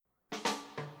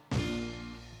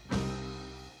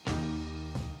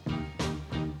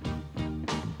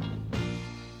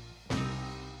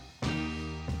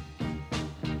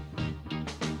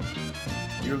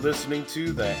You're listening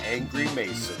to The Angry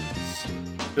Masons,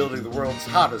 building the world's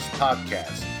hottest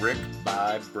podcast, brick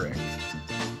by brick.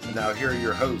 And now here are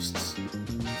your hosts,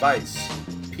 Vice,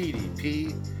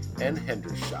 PDP, and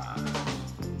Hendershot.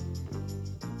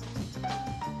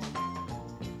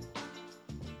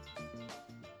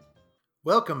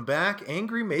 Welcome back,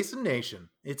 Angry Mason Nation.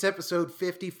 It's episode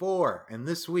 54, and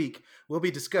this week we'll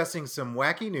be discussing some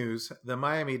wacky news, the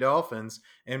Miami Dolphins,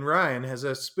 and Ryan has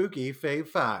a spooky Fave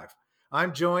 5.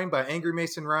 I'm joined by Angry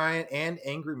Mason Ryan and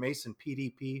Angry Mason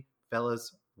PDP.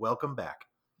 Fellas, welcome back.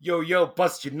 Yo,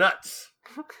 bust your nuts.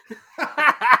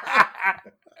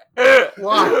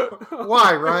 Why?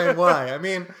 Why, Ryan? Why? I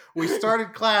mean, we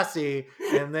started classy,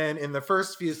 and then in the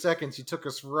first few seconds, you took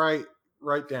us right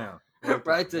down.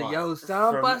 Right to Why? yo,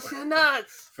 son, bust your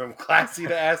nuts. From classy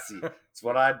to assy. It's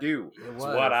what I do. It's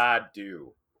what I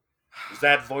do. Is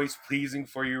that voice pleasing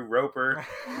for you, Roper?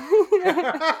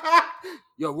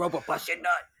 Yo, Roper, bust your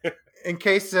nut. In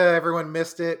case everyone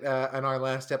missed it, in our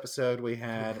last episode, we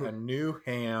had a new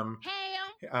ham.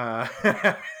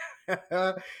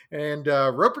 And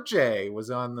Roper J was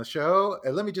on the show.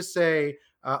 Let me just say,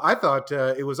 I thought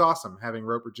it was awesome having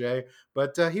Roper J,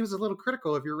 but he was a little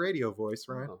critical of your radio voice,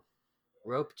 Ryan. Oh.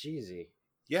 Rope Jeezy.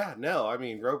 Yeah, no, I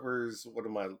mean, Roper's one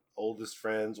of my oldest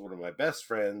friends, one of my best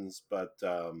friends, but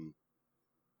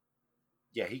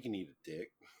yeah, he can eat a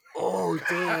dick. Oh,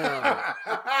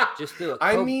 damn. Just do it.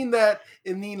 I mean that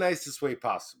in the nicest way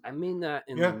possible. I mean that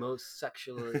in the most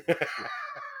sexually...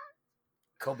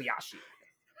 Kobayashi.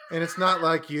 And it's not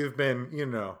like you've been,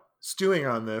 stewing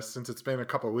on this since it's been a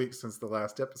couple of weeks since the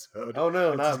last episode. Oh,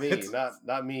 no, not me.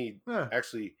 Not me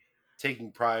actually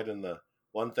taking pride in the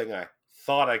one thing I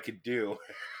thought I could do.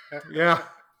 Yeah,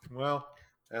 well,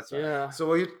 that's right. Yeah.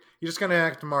 So you're just going to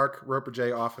have to mark Roper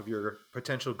J off of your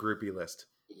potential groupie list.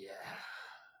 Yeah.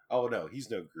 Oh, no, he's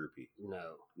no groupie.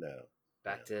 No.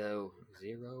 Back to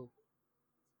zero.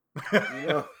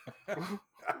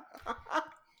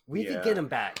 We could get him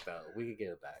back, though. We could get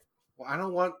him back. Well, I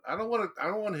don't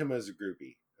want him as a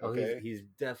groupie. Okay, he's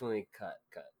definitely cut.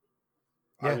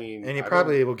 Yeah, I mean, and he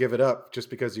probably will give it up just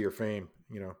because of your fame,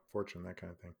 fortune, that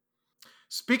kind of thing.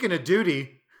 Speaking of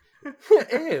duty,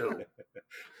 Ew.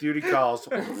 Duty calls.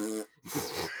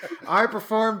 I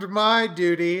performed my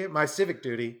duty, my civic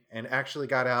duty, and actually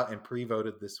got out and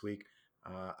pre-voted this week.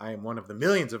 I am one of the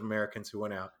millions of Americans who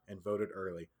went out and voted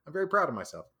early. I'm very proud of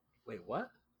myself. Wait, what?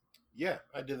 Yeah,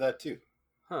 I did that too.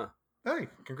 Huh. Hey,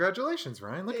 congratulations,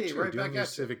 Ryan. Look at you right doing back your at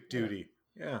you. civic duty.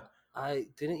 Yeah.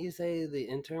 Didn't you say the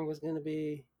intern was going to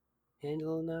be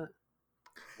handling that?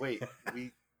 Wait,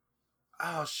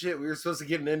 oh shit, we were supposed to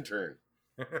get an intern.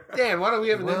 Damn, why don't we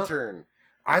have an intern?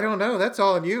 I don't know. That's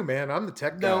all on you, man. I'm the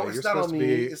tech guy. No, it's You're not supposed on to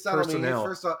me. be It's not personnel. on me.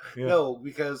 First off, no,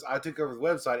 because I took over the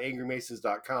website,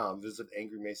 angrymasons.com. Visit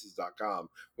angrymasons.com.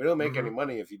 We don't make any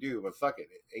money if you do, but fuck it.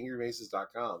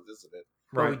 Angrymasons.com. Visit it.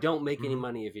 Right. But we don't make any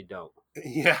money if you don't.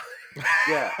 Yeah.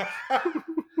 Yeah.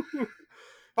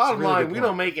 Bottom really line, good we point.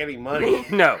 don't make any money.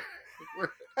 No.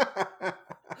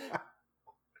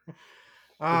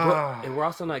 Ah. And we're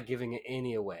also not giving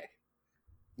any away.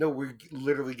 No, we're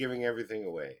literally giving everything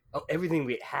away. Oh, everything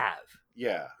we have.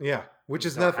 Yeah. Yeah, which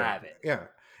is don't nothing. have it. Yeah,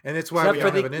 and it's why Except we for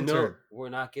don't have an intern. No, we're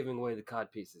not giving away the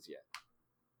cod pieces yet.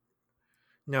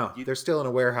 No, they're still in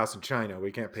a warehouse in China.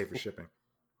 We can't pay for shipping.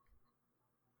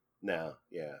 No.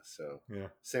 Yeah. So. Yeah,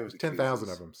 Same with the 10,000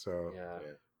 koozies. of them. So Yeah.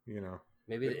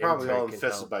 Maybe they're the probably intern all can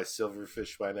infested help. by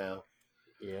silverfish by now.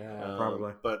 Yeah.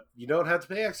 Probably. But you don't have to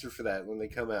pay extra for that when they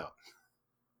come out.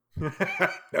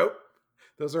 Nope,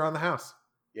 those are on the house.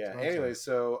 Yeah. That's Anyway,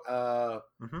 so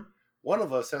Mhm. one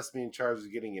of us has to be in charge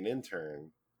of getting an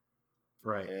intern.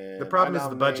 Right. And The problem I is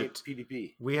the nominate budget.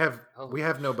 PDP. We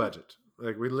have no budget.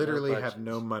 Like we literally have budget.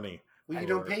 no money. Well, you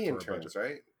for- don't pay for a interns, budget.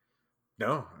 right?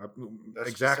 No, That's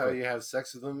exactly. just how you have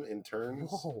sex with them,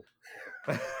 interns. Whoa.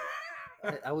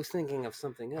 I was thinking of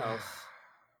something else.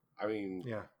 I mean,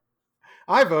 Yeah.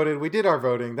 I voted. We did our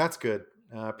voting. That's good.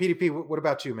 PDP, what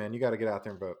about you, man? You got to get out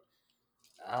there and vote.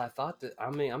 I thought that.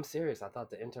 I mean, I'm serious. I thought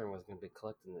the intern was going to be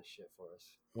collecting this shit for us.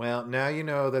 Well, now you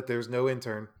know that there's no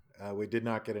intern. We did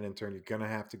not get an intern. You're going to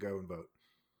have to go and vote.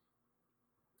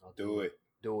 I'll do it.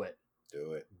 Do it.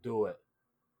 Do it. Do it.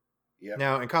 Yeah.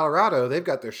 Now, in Colorado, they've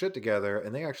got their shit together,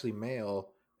 and they actually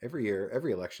mail every year,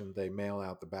 every election, they mail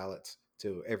out the ballots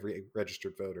to every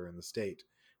registered voter in the state.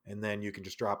 And then you can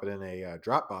just drop it in a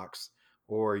drop box,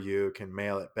 or you can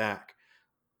mail it back.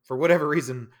 For whatever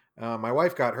reason, my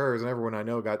wife got hers, and everyone I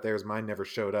know got theirs. Mine never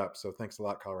showed up, so thanks a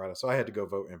lot, Colorado. So I had to go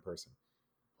vote in person.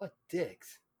 What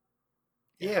dicks?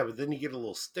 Yeah, but then you get a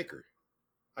little sticker.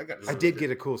 I did get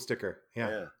a cool sticker. Yeah,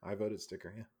 Yeah. I voted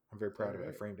sticker. Yeah, I'm very proud of it. I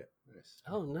Alright. framed it. Nice.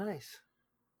 Oh, nice.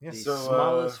 Yeah. The So,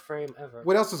 smallest frame ever.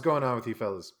 What else is going on with you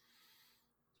fellas?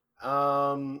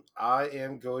 I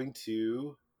am going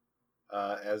to,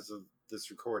 as of this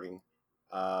recording,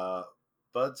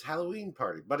 Bud's Halloween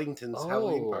party, Buddington's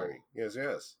Halloween Oh. party.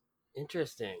 Yes.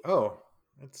 Interesting. Oh,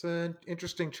 that's an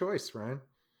interesting choice, Ryan.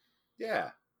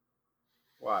 Yeah.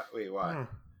 Why? Wait, why?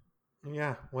 Hmm.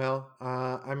 Yeah, well,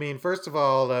 I mean, first of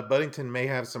all, Buddington may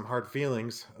have some hard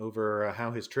feelings over how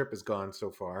his trip has gone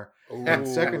so far. And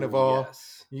second of Ooh, all,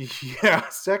 yes. yeah,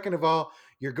 second of all,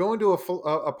 you're going to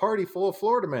a party full of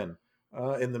Florida men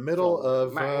in the middle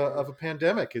Florida of a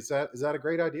pandemic. Is that a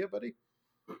great idea, buddy?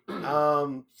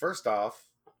 First off,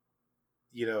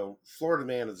 Florida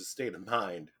man is a state of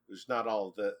mind, which not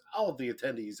all of the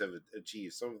attendees have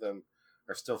achieved. Some of them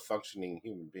are still functioning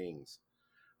human beings.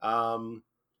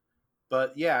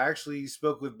 But yeah, I actually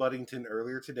spoke with Buddington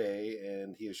earlier today,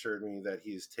 and he assured me that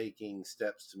he is taking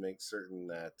steps to make certain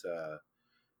that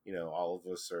all of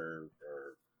us are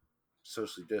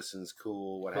socially distanced,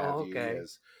 cool, what have you. He okay.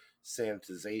 has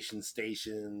sanitization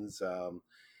stations. In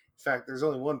fact, there's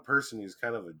only one person who's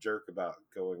kind of a jerk about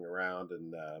going around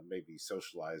and maybe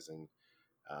socializing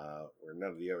where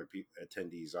none of the other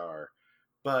attendees are.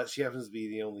 But she happens to be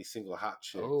the only single hot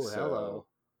chick. Oh, so, hello.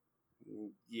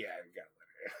 Yeah, I got to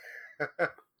let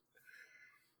her.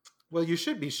 Well, you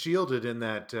should be shielded in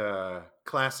that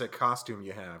classic costume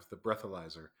you have, the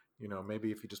breathalyzer.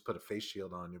 Maybe if you just put a face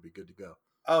shield on, you'll be good to go.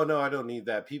 Oh no, I don't need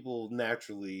that. People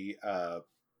naturally,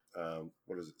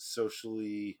 what is it?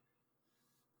 Socially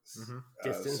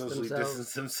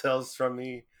distance themselves from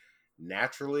me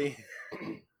naturally.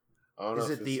 I don't know Is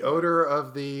if it the it's odor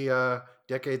of the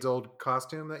decades-old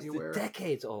costume that you wear?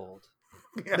 Decades old.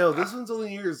 No, this one's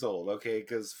only years old. Okay,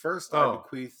 because first I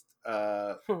bequeathed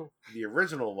the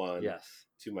original one Yes.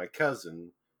 to my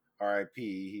cousin, R.I.P.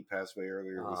 He passed away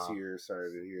earlier this year.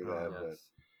 Sorry to hear that, but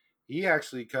he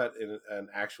actually cut an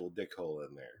actual dick hole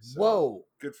in there. So Whoa,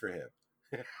 good for him.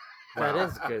 that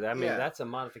is good. I mean, Yeah. that's a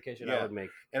modification I would make.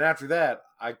 And after that,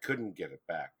 I couldn't get it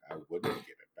back. I wouldn't get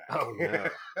it back. Oh no!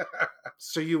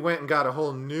 So you went and got a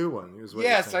whole new one. Is what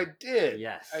Yes, you're I saying. did.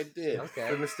 Yes. I did. Okay.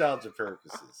 For nostalgia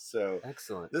purposes. So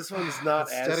Excellent. this one's not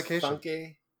That's as dedication.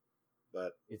 funky,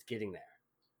 but It's getting there.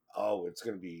 oh, it's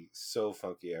going to be so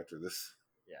funky after this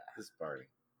party.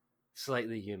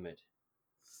 Slightly humid.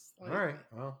 All right.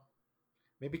 Well,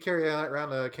 maybe carry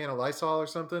around a can of Lysol or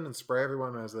something and spray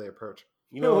everyone as they approach.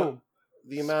 You know what?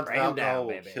 The amount Spray of 'em alcohol down,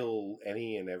 will baby. kill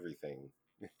any and everything.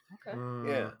 Okay.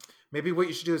 Yeah. Maybe what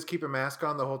you should do is keep a mask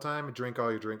on the whole time and drink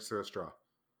all your drinks through a straw.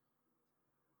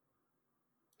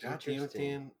 God damn it, Interesting.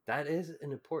 Dan. That is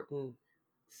an important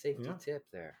safety Yeah. tip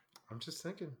there. I'm just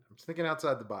thinking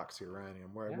outside the box here, Ryan.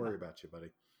 I'm worried about you,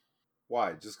 buddy.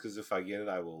 Why? Just because if I get it,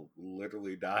 I will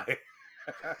literally die.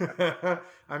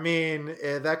 I mean,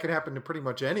 that could happen to pretty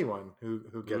much anyone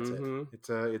who gets Mhm.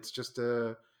 it. It's just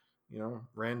a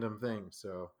random thing.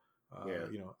 So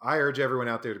Yeah. I urge everyone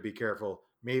out there to be careful.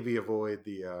 Maybe avoid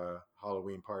the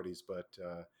Halloween parties, but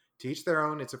to each their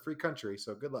own. It's a free country,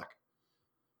 so good luck.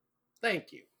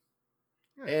 Thank you.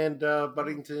 Yeah. And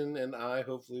Buddington and I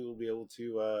hopefully will be able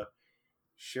to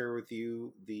share with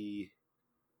you the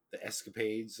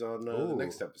escapades on the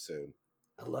next episode.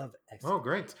 I love Oh,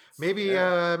 great. Maybe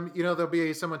there'll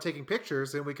be someone taking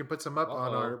pictures and we can put some up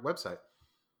on our website.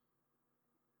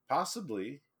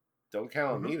 Possibly. Don't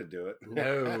count on me to do it.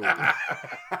 No.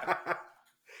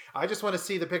 I just want to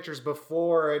see the pictures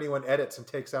before anyone edits and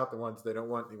takes out the ones they don't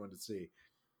want anyone to see.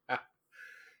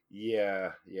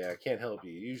 Yeah, I can't help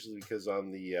you. Usually because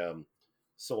I'm the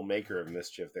sole maker of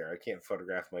mischief there. I can't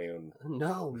photograph my own.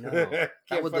 No.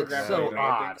 That would look so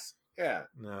odd. Yeah.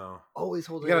 No. Always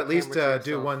holding. You got to the at least camera to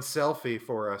do yourself. one selfie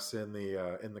for us in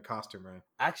the costume, right?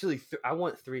 Actually, I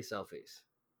want 3 selfies.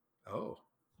 Oh.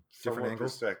 From Different what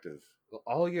angles? perspective?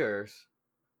 All yours.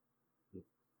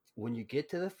 When you get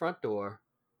to the front door,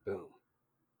 boom.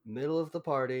 Middle of the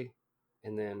party,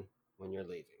 and then when you're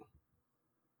leaving.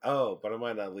 Oh, but I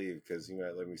might not leave because he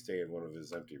might let me stay in one of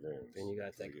his empty rooms. Then you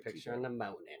gotta take a picture in the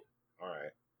mountain. All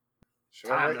right.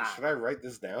 Should I write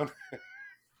this down?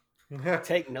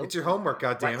 Take notes. It's your homework,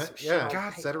 goddammit. Yeah.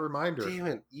 God, set a reminder. Damn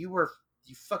it. You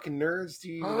fucking nerds. Do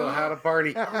you even know how to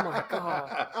party? Oh my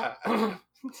god.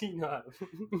 Do you know?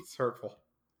 It's hurtful.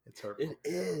 It's hurtful. It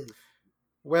is.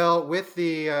 Well, with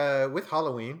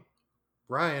Halloween,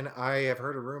 Ryan, I have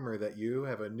heard a rumor that you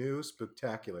have a new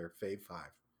spectacular Fave 5.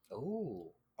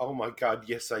 Oh my god,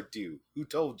 yes I do. Who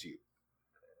told you?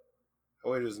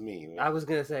 Oh, it was me. I was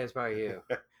gonna say it's probably you.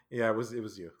 Yeah, it was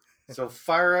you. So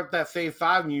fire up that Fave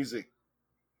 5 music.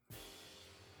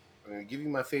 I'm gonna give you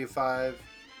my Fave 5.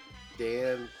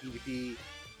 Dan, PDP,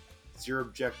 it's your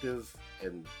objective,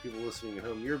 and people listening at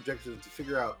home, your objective to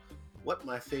figure out what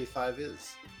my Fave 5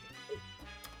 is.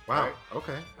 Wow. All right.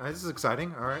 Okay. This is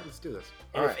exciting. All right, let's do this.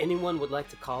 And All if right. anyone would like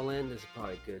to call in, this is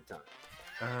probably a good time.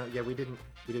 Yeah, we didn't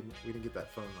get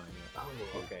that phone line yet.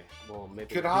 Oh, okay. Well,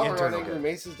 maybe. Could holler on internal.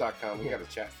 angrymaces.com. We Yeah. got a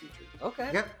chat feature. Okay.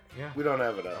 Yeah. Yeah. We don't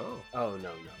have it up. Oh. Oh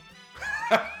no.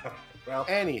 Well,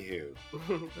 Anywho,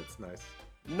 that's nice.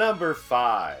 number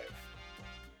 5,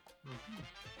 Mhm.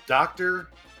 Dr.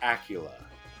 Acula.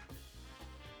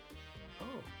 Oh.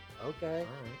 Okay.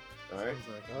 All right. Sounds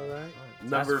like- All right. all right.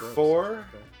 Number That's gross. 4, Okay.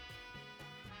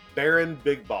 Baron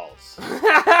Big Balls.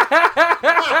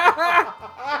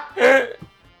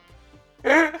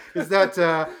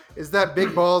 Is that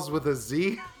big balls with a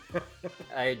Z?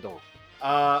 I don't.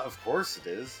 Of course it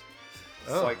is.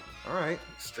 It's Oh, like all right.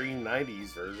 extreme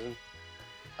 90s version.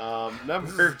 This is a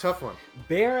Number. tough one.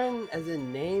 Baron as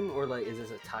in name or like is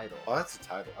this a title? Oh, that's the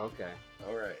title. Okay.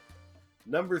 All right.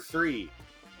 Number 3,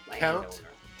 Count Landowner.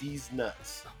 These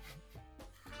Nuts.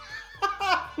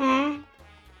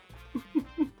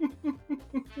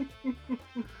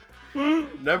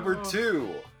 Number 2,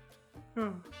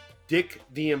 Dick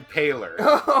the Impaler.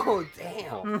 Oh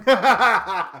damn.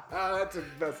 That's the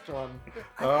best one.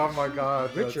 Oh my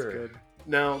god, Richard. That's good.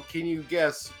 Now, can you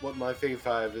guess what my Fave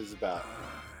 5 is about?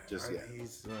 Just yet.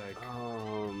 He's like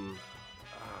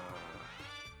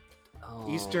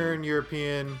Eastern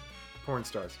European porn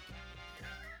stars.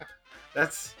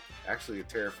 That's actually a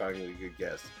terrifyingly good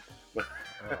guess. Oh.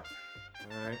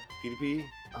 All right. PDP?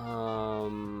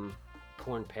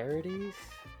 Porn parodies.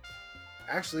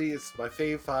 Actually, it's my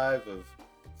Fave 5 of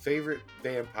favorite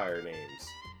vampire names.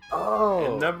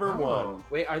 Oh. And number Oh. 1,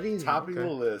 Wait, are these? topping okay.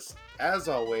 the list, as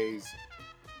always,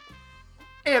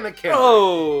 Anna Kendrick.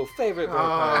 Oh, favorite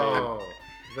vampire name. Oh,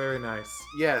 very nice.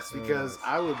 Yes, because Yes.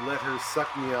 I would let her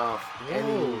suck me off any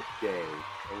Whoa. day.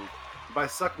 And by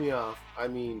suck me off, I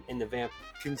mean In the vamp.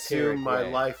 consume my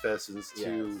way. life essence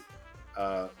to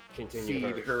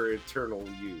Continue feed her eternal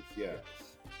youth. Yeah,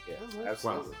 yeah, Oh, that's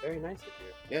absolutely. Very nice of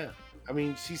you. Yeah, I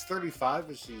mean, she's 35,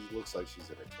 but she looks like she's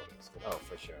in her 20s. Oh,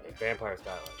 for sure. Yeah. Vampire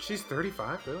style. She's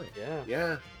 35, really? Yeah.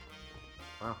 Yeah,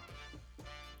 Wow.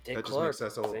 Dick That just Clark. makes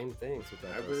us old. Same thing. That's what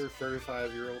that ever does.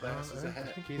 35-year-old ass is I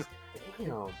ahead. think he's.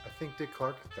 Damn. I think Dick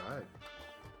Clark died.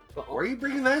 But- Why are you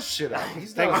bringing that shit up?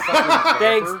 He's Thanks, not a fucking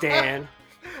Thanks, vamper. Dan.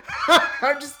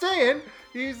 I'm just saying,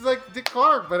 he's like Dick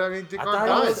Clark, but I mean, Dick I Clark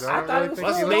thought it dies. was- I don't thought it really was think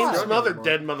Let's he still name lives alive. some young other anymore.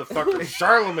 dead motherfuckers.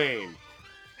 Charlemagne.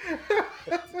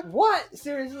 What?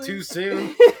 Seriously? Too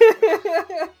soon?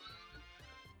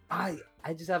 I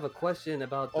just have a question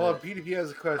about the Oh, PDP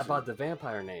has a question. about the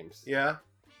vampire names. Yeah.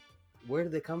 Where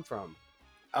did they come from?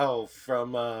 Oh,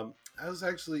 from I was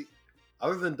actually,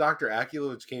 other than Dr. Acula,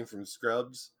 which came from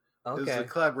Scrubs, it was Okay. a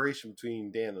collaboration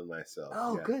between Dan and myself.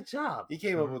 Oh, Yeah. good job. He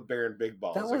came up with Baron Big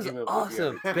Balls. That I was came up with-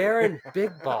 awesome. yeah. Baron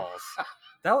Big Balls.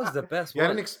 That was the best Yeah, I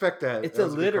one. didn't expect that. It's That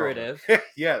was a good call. alliterative,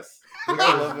 Yes. which,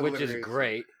 I love is, which is alliteration.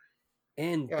 great.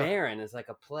 And Yeah. Baron is like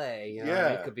a play. You know? Yeah.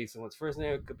 It could be someone's first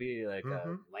name. It could be like a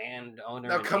Mhm. landowner.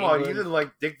 Now, in come on. You England. didn't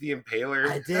like Dick the Impaler?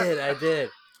 I did. I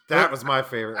did. That was my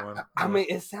favorite one. I mean,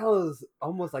 it sounds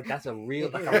almost like that's a real,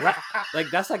 like a like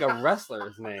that's like a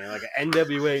wrestler's name, like an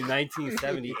NWA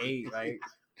 1978, like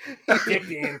Dick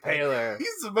the Impaler.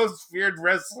 He's the most feared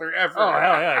wrestler ever. Oh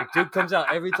hell yeah, dude comes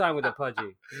out every time with a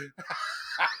pudgy.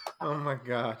 Oh my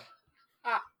god.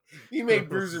 He made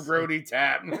Bruiser Brody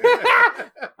tap.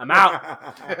 I'm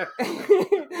out.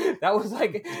 That was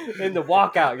like in the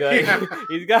walkout. You're like, Yeah.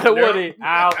 he's got a Woody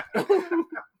out.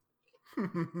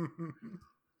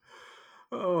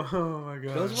 Oh my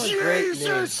god. Those were great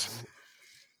names.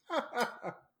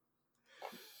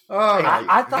 Oh,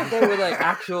 I thought they were like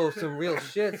actual some real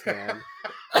shits, man.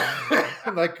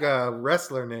 like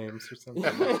wrestler names or something.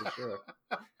 I'm not so sure.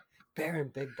 Baron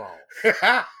Big Balls.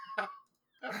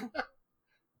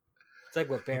 It's like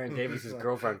what Baron Davis's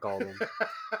girlfriend called him.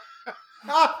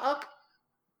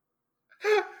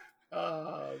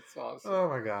 Oh, it's awesome. Oh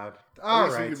my god. At All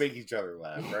least we right. can make each other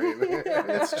laugh, right?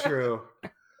 It's true.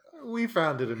 We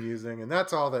found it amusing, and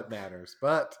that's all that matters.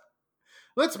 But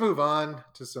let's move on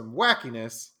to some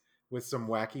wackiness with some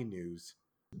wacky news.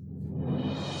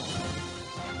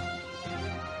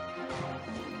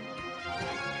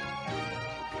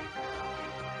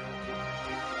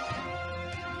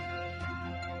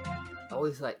 I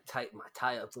always like tighten my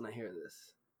tie ups when I hear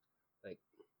this. Like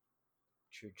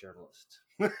true journalist.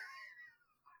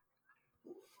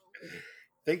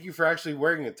 Thank you for actually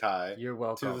wearing a tie You're to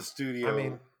welcome. the studio. I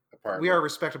mean, apartment. we are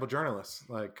respectable journalists,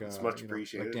 like It's much like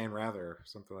appreciated. Dan Rather or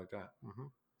something like that. Mm-hmm.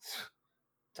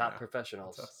 Top Yeah,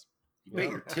 professionals. That's us. You bet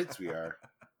your tits we are.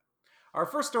 Our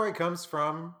first story comes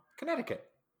from Connecticut.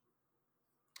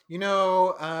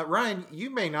 Ryan, you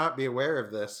may not be aware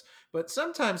of this, but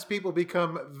sometimes people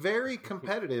become very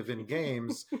competitive in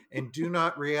games and do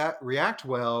not react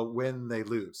well when they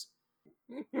lose.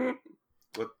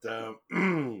 What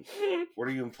what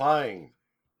are you implying,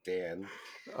 Dan?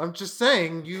 I'm just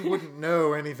saying you wouldn't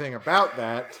know anything about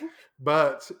that,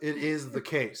 but it is the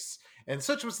case. And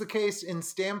such was the case in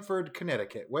Stamford,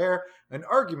 Connecticut, where an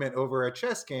argument over a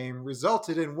chess game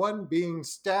resulted in one being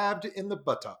stabbed in the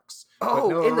buttocks. But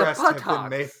no in the arrests have been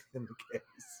made buttocks. in the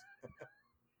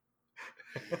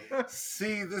case.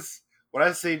 See, this when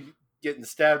I say getting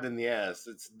stabbed in the ass,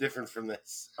 it's different from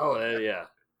this. Oh yeah.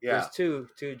 Yeah, There's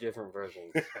two different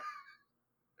versions.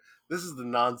 this is the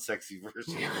non-sexy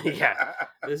version. Yeah.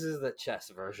 This is the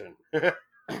chess version.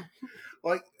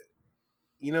 Like,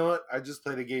 you know what? I just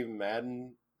played a game of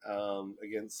Madden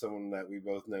against someone that we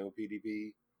both know,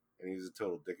 PDP, and he was a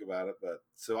total dick about it. But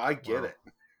so I get Wow. it.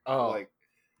 Oh, Like,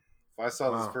 if I saw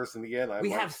this Wow. person again, I we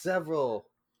might, have several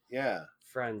yeah.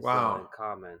 friends Wow. in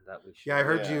common that we should. Yeah, I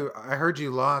heard Yeah. I heard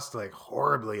you lost like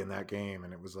horribly in that game,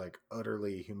 and it was like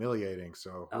utterly humiliating.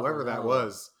 So Oh, whoever that no.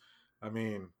 was, I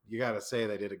mean, you got to say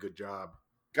they did a good job.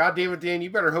 God damn it, Dan! You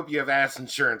better hope you have ass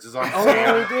insurance. Is on Oh,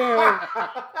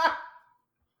 sale.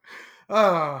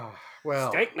 Oh,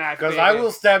 well, Steak knife, Because baby. I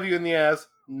will stab you in the ass.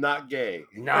 Not gay.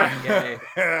 Not gay.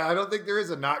 I don't think there is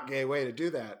a not gay way to do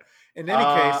that. In any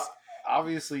case,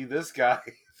 Obviously, this guy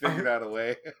figured out a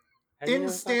way. How do you in know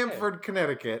it's not gay? Stamford,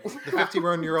 Connecticut, the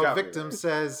 51-year-old Got me victim right.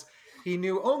 says he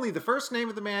knew only the first name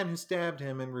of the man who stabbed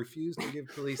him and refused to give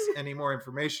police any more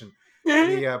information.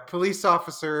 The police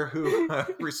officer who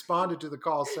responded to the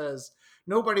call says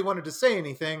nobody wanted to say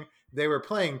anything. They were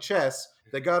playing chess.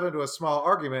 They got into a small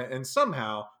argument, and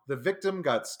somehow the victim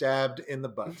got stabbed in the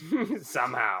butt.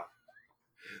 Somehow.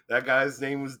 That guy's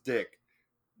name was Dick,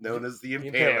 known as the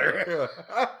Impaler.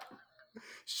 Impaler.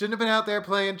 Shouldn't have been out there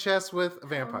playing chess with a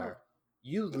vampire.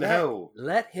 You No.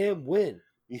 let him win.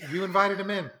 You invited him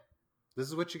in. This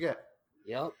is what you get.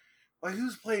 Yep. Like,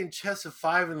 who's playing chess at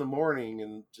 5 a.m.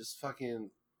 and just fucking...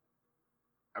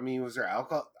 I mean, was there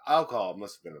alcohol? Alcohol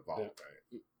must have been involved,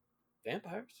 right?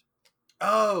 Vampires?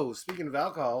 Oh, speaking of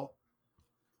alcohol,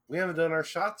 we haven't done our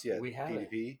shots yet, We haven't.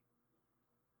 PDP.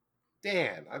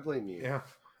 Dan, I blame you. Yeah.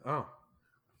 Oh.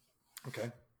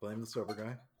 Okay. Blame the sober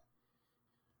guy.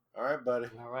 All right, buddy.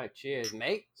 All right. Cheers,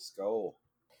 mate. Skull.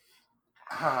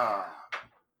 Ah.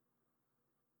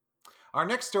 Our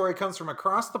next story comes from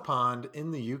across the pond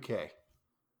in the UK.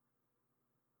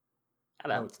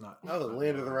 Hello. No, it's not. Oh, the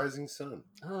land of the rising sun.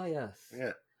 Oh, yes.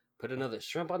 Yeah. Put another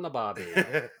shrimp on the barbie.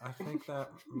 I think that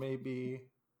may be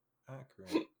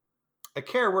accurate. A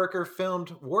care worker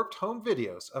filmed warped home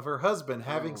videos of her husband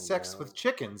having Oh, sex no. with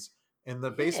chickens in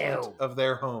the basement Ew. of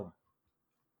their home.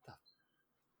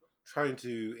 Trying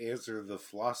to answer the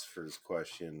philosopher's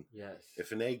question. Yes.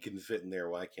 If an egg can fit in there,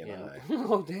 why can't Yeah. I?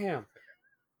 Oh, damn.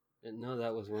 Didn't know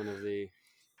that was one of the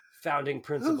founding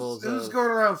principles Who's of... going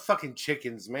around fucking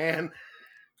chickens, man?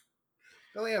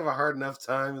 Don't they have a hard enough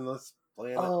time in this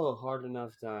planet? Oh, hard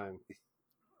enough time.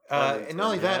 And not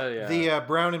only that, Yeah. the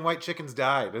brown and white chickens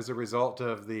died as a result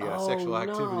of the sexual Oh,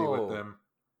 activity no. with them.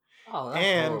 Oh, that's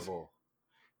And- horrible.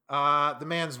 The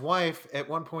man's wife at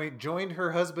one point joined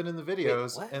her husband in the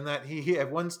videos, what? and that he at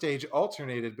one stage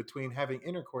alternated between having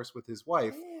intercourse with his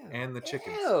wife Ew. and the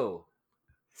chickens. Ew.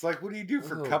 It's like, what do you do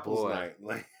for Oh, couples boy.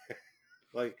 night?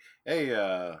 Like, hey,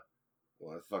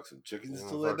 want to fuck some chickens You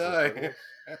till wanna they fuck some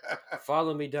die?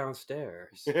 Follow me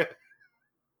downstairs.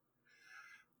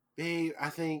 Babe, I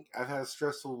think I've had a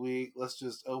stressful week. Let's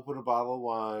just open a bottle of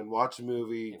wine, watch a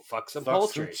movie, And fuck some fuck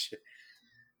poultry.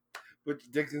 Put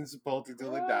your dick in some poultry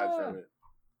till they die from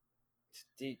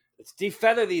it. Let's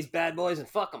defeather these bad boys and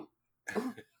fuck them.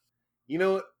 You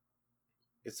know what?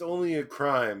 It's only a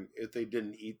crime if they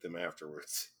didn't eat them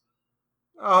afterwards.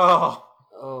 Oh,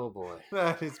 Oh boy.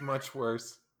 that is much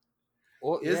worse.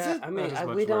 Or, Is yeah, it? I mean, That is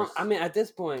much we don't. worse. I mean, at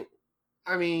this point,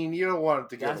 I mean, you don't want it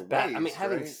to go that's to bad. waste, I mean,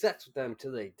 having right? sex with them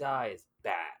till they die is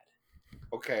bad.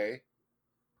 Okay.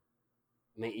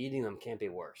 I mean, eating them can't be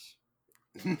worse.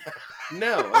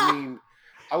 No, I mean,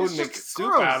 I It's wouldn't make just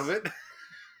soup gross. out of it.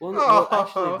 Well, Oh.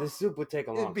 actually, the soup would take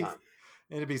a It'd long be- time.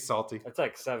 It'd be salty. It's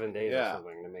like 7 days Yeah. or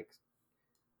something to make.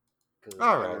 'Cause of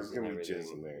All the right. bugs There's gonna and be jizz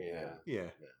everything. in there, yeah. Yeah.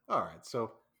 All right.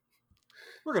 So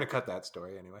we're going to cut that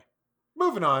story anyway.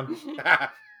 Moving on.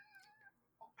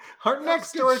 Our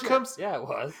next good story shit. comes. Yeah, it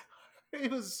was. It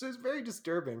was very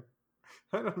disturbing.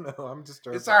 I don't know. I'm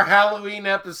disturbed. It's our Halloween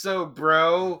episode,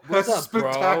 bro. That's What's up,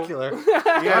 bro? spectacular.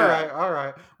 Yeah. All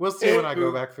right. We'll see when I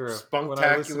go back through. When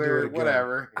I listen to it Spunktacular, again.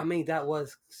 whatever. I mean, that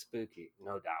was spooky,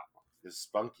 no doubt. It's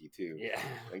spunky too. Yeah.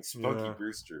 Like Spunky Yeah.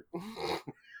 Brewster.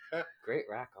 Great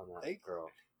rack on that Thank- girl.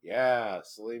 Yeah,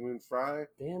 Soleil Moon Frye.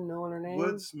 Damn, knowing her name.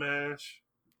 Wood Smash.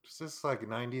 Is this like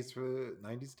 90s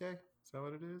day? Is that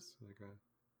what it is? Like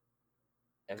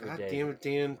Every God day. damn it,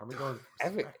 Dan. are we going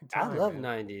Every, back in I time, love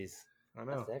man? 90s. I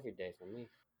know. That's every day for me.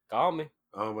 Call me.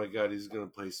 Oh my god, he's gonna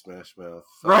play Smash Mouth.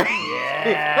 Right.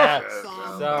 Yeah.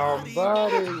 Smash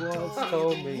Somebody once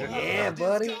told me. Yeah,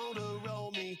 buddy.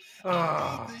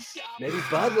 Ah. Maybe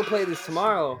Bud will play this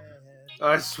tomorrow.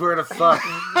 I swear to fuck.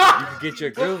 You can get your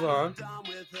groove on.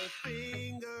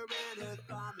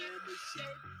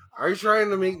 Are you trying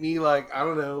to make me like, I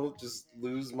don't know, just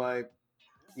lose my,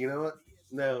 you know what?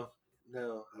 No,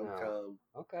 I'm No. calm.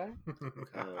 Okay.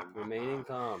 Calm. Remaining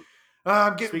calm.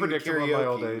 I'm getting Speaking of predictable in my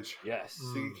old karaoke. age. Yes.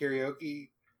 Speaking of karaoke,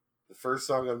 the first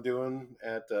song I'm doing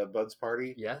at Bud's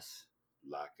party, Yes.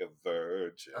 Like a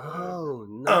Virgin. Oh,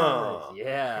 nice.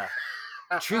 Yeah.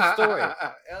 True story.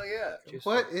 Hell yeah. True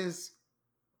What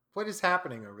story. is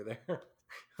happening over there?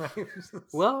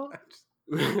 Well,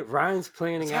 Ryan's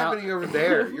planning What's out. happening over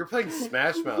there? You're playing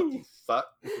Smash Mouth, you fuck.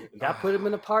 That put him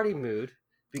in a party mood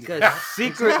because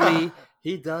secretly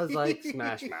he does like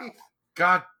Smash Mouth.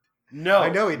 God, no. I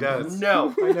know he does.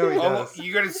 No. I know he Oh, does.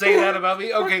 you gonna say that about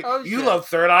me? Okay, Oh, you shit. love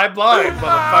Third Eye Blind,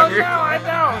 motherfucker. Oh, no, I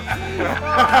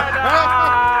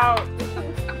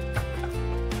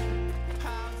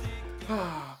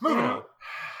don't. Moving on.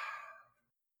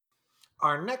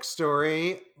 Our next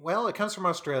story, well, it comes from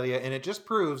Australia, and it just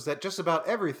proves that just about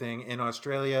everything in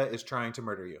Australia is trying to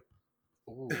murder you.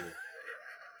 Ooh.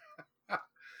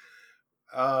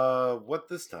 What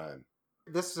this time?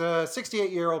 This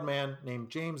 68-year-old man named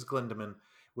James Glindeman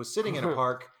was sitting in a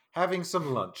park having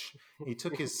some lunch. He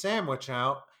took his sandwich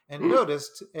out and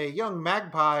noticed a young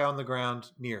magpie on the ground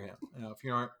near him. Now, if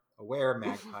you aren't aware,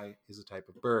 magpie is a type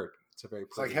of bird. It's a very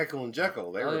It's like pretty. Heckle and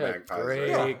Jekyll. They Oh, were yeah, magpies.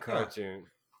 great Right? Yeah. cartoon.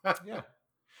 Yeah.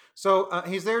 So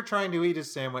he's there trying to eat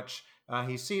his sandwich.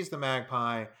 He sees the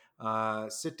magpie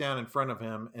sit down in front of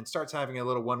him and starts having a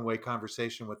little one-way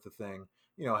conversation with the thing.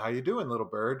 You know, how you doing, little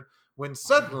bird? When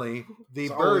suddenly the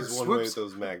It's bird always one way with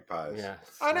swoops. those magpies. Yeah.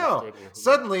 I know.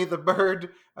 Suddenly the bird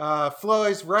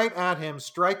flies right at him,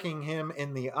 striking him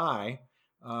in the eye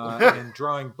and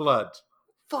drawing blood.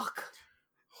 Fuck.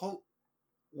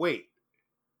 Wait.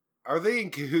 Are they in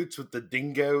cahoots with the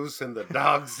dingoes and the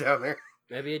dogs down there?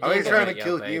 Maybe it Are they did trying to get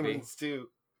kill baby. humans too?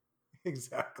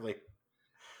 Exactly.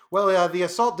 Well, the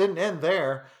assault didn't end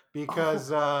there because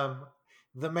the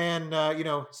man,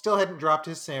 still hadn't dropped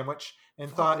his sandwich and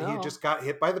Fuck thought he no. just got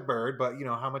hit by the bird. But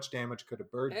how much damage could a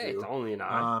bird Hey, it's do? only an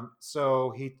eye.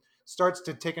 So he starts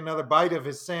to take another bite of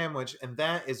his sandwich, and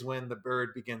that is when the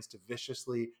bird begins to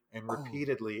viciously and Oh.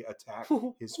 repeatedly attack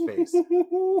his face.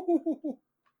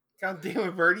 God damn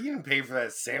it, Bird! You didn't pay for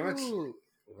that sandwich. Ooh,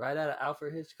 right out of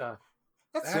Alfred Hitchcock.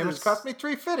 That That sandwich is- cost me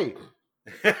 $3.50.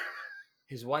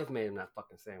 His wife made him that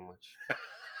fucking sandwich.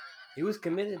 He was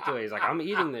committed to it. He's like, I'm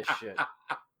eating this shit.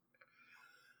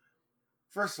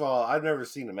 First of all, I've never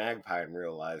seen a magpie in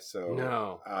real life, so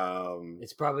No.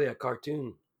 It's probably a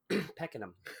cartoon pecking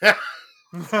him.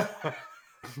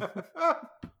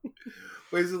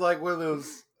 Wait, is it like one of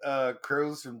those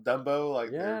crows from Dumbo?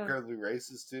 Like they're Yeah. incredibly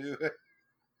racist too?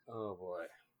 Oh boy.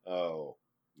 Oh,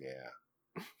 yeah.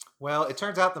 Well, it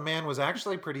turns out the man was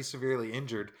actually pretty severely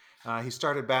injured. He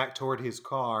started back toward his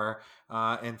car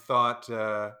and thought,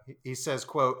 he says,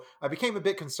 quote, "I became a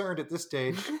bit concerned at this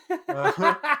stage.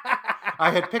 I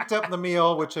had picked up the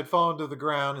meal, which had fallen to the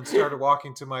ground, and started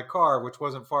walking to my car, which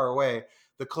wasn't far away.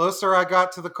 The closer I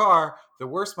got to the car, the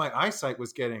worse my eyesight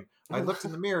was getting. I looked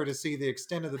in the mirror to see the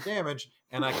extent of the damage,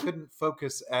 and I couldn't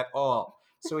focus at all.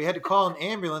 So he had to call an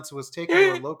ambulance and was taken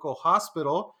to a local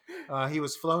hospital. He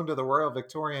was flown to the Royal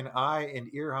Victorian Eye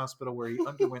and Ear Hospital, where he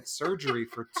underwent surgery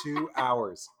for 2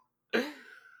 hours.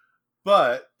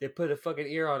 But They put a fucking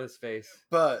ear on his face.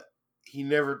 he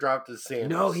never dropped his sandwich.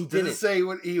 No, he Does didn't. it say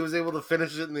what he was able to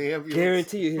finish it in the ambulance?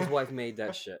 Guarantee you his wife made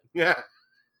that shit. Yeah.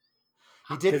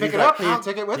 He did 'Cause pick he's it like, up. He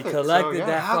took it with he it. collected So,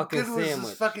 that How fucking good was sandwich.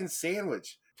 this fucking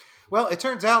sandwich? Well, it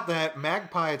turns out that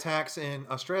magpie attacks in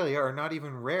Australia are not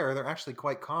even rare. They're actually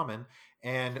quite common.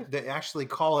 And they actually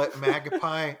call it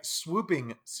magpie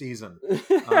swooping season.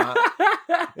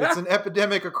 It's an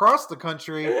epidemic across the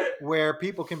country where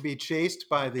people can be chased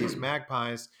by these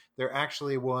magpies. There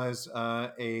actually was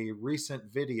a recent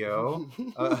video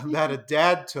that a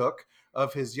dad took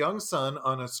of his young son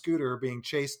on a scooter being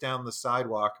chased down the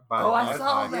sidewalk by Oh, a I magpie.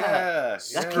 saw that. Yeah. That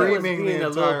kid was Screaming being the a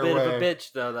little entire bit of a way.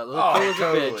 bitch, though. That little Oh, kid was a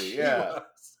totally. bitch. Yeah.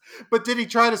 But did he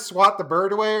try to swat the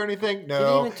bird away or anything?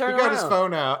 No. even turn he got his around.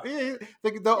 phone out.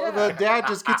 The dad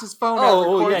just gets his phone Oh, out.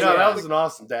 oh, records yeah, No, it. that was an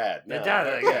awesome dad. The No,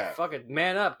 dad, like, yeah. fucking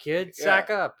man up, kid. Yeah. Sack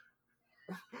up.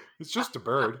 It's just a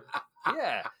bird.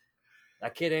 Yeah.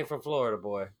 That kid ain't from Florida,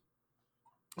 boy.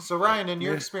 So, Ryan, in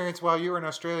your experience while you were in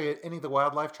Australia, any of the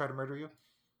wildlife try to murder you?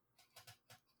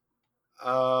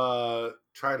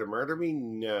 Try to murder me?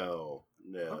 No.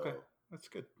 Okay, that's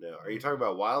good. No. Are you talking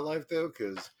about wildlife though?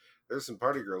 Because there's some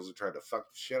party girls who tried to fuck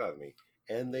the shit out of me,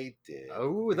 and they did.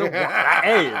 Oh,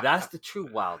 hey, that's the true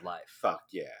wildlife. Fuck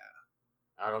yeah!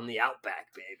 Out on the outback,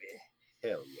 baby.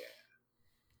 Hell yeah!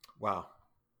 Wow.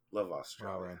 Love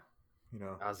Australia. Wow, Ryan. You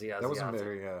know, Aussie, that wasn't Aussie.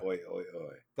 very. Oi, oi,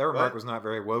 oi. That remark What? was not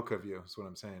very woke of you. Is what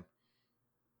I'm saying.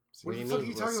 What do you What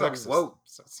mean? the fuck are you A little talking sexist. about? Woke.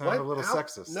 Sounded a What? little How?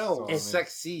 sexist. No, that's all I it's mean.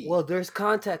 sexy. Well, there's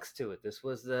context to it. This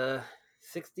was the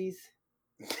 60s.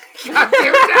 God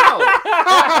damn it, no!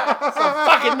 It's the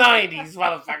fucking 90s,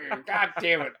 motherfucker. God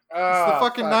damn it. It's the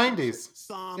fucking 90s.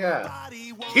 Yeah.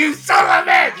 You son of a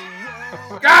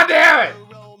bitch! God damn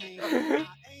it!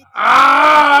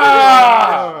 Ah!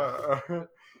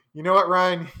 You know what,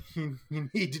 Ryan? You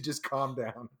need to just calm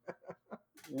down.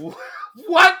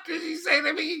 What did you say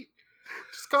to me?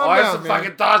 Just calm I have down, some man.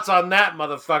 fucking thoughts on that,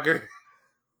 motherfucker.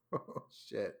 Oh,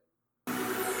 shit.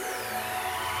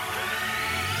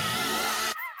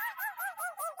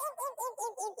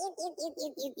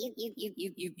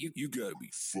 You gotta be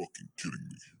fucking kidding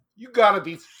me. You gotta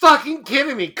be fucking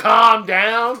kidding me. Calm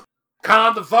down.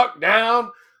 Calm the fuck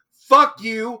down. Fuck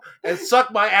you and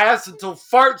suck my ass until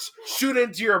farts shoot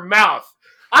into your mouth.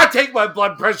 I take my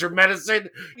blood pressure medicine.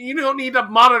 You don't need to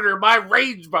monitor my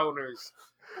rage boners.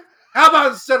 How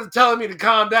about instead of telling me to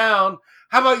calm down,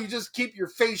 how about you just keep your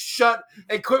face shut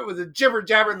and quit with the jibber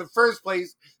jabber in the first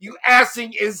place, you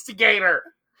assing instigator?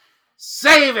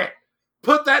 Save it.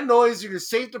 Put that noise in your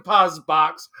safe deposit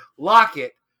box, lock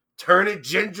it, turn it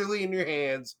gingerly in your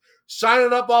hands, shine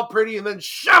it up all pretty, and then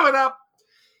shove it up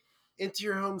into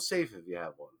your home safe if you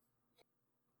have one.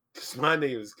 Because my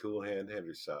name is Cool Hand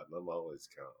Hendershot, and I'm always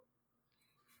calm.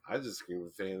 I just scream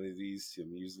with family these to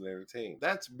amuse and entertain.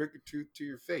 That's Brick of Truth to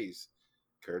your face,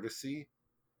 courtesy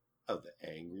of the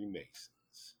Angry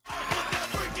Masons.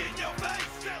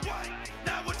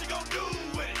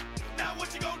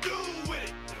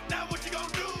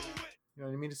 You know, I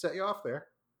didn't mean to set you off there.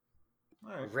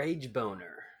 All right. Rage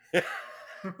boner.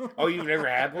 Oh, you've never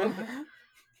had one?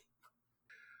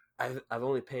 I've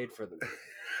only paid for them.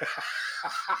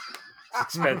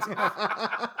 It's expensive.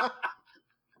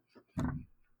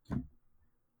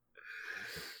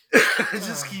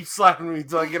 Just keep slapping me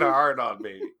until I get a hard on,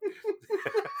 baby.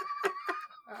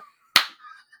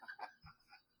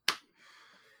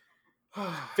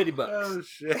 $50. Oh,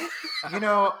 shit. You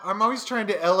know, I'm always trying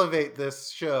to elevate this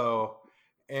show,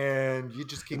 and you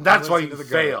just keep. That's why pulling us you into the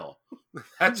gutter. fail. You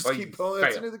That's just why keep you pulling us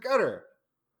fail. into the gutter.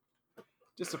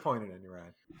 Disappointed in you,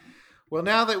 Ryan. Well,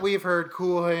 now that we've heard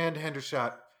Cool Hand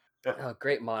Hendershot, Oh,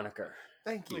 great moniker.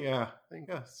 Thank you. yeah, Thank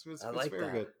you. yeah, it's I like very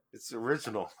that. good. It's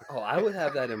original. Oh, I would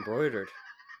have that embroidered.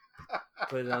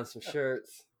 Put it on some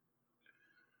shirts.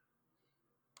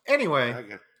 Anyway,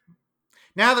 Okay.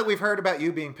 now that we've heard about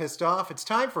you being pissed off, it's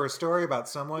time for a story about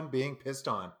someone being pissed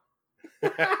on.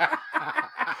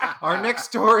 Our next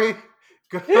story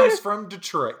comes from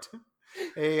Detroit.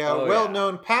 A Oh, yeah.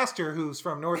 well-known pastor who's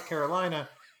from North Carolina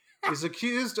is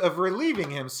accused of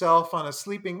relieving himself on a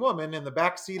sleeping woman in the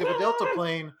backseat of a Delta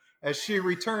plane as she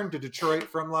returned to Detroit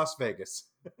from Las Vegas.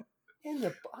 On the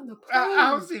plane.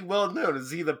 How is he well known? Is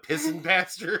he the pissing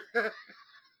pastor?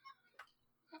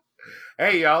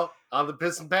 Hey, y'all. I'm the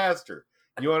pissing pastor.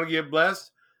 You want to get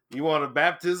blessed? You want a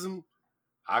baptism?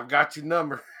 I got your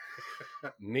number.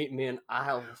 Meet me in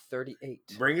aisle 38.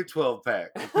 Bring a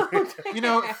 12-pack. You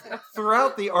know,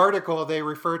 throughout the article, they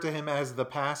refer to him as the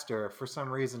pastor, for some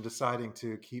reason deciding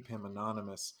to keep him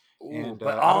anonymous. Ooh, And,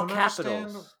 but I all don't understand-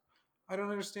 capitals. I don't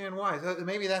understand why.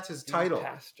 Maybe that's his The title.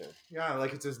 Pastor. Yeah,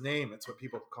 like it's his name. It's what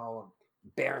people call him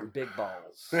Baron Big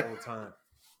Balls. all the time.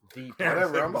 The Whatever.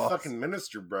 pastor. I'm a fucking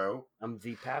minister, bro. I'm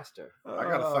the pastor. I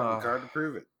got a fucking card to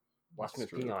prove it. Watch me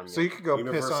That's pee true. on you. So you could go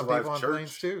Universal piss on Life people on Church.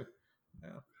 planes too.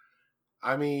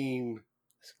 I mean,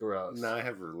 It's gross. now I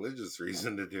have a religious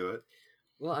reason to do it.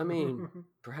 Well, I mean,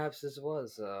 perhaps this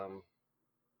was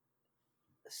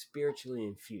spiritually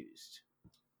infused.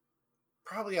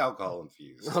 Probably alcohol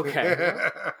infused. Okay.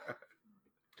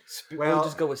 Well- we'll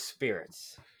just go with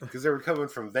spirits. Because they were coming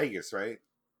from Vegas, right?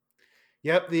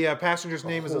 Yep, the passenger's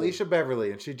name is Oh. Alicia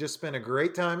Beverly, and she just spent a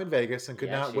great time in Vegas and could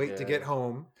Yeah, not she wait to did. get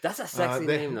home. That's a sexy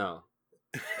they- name, though.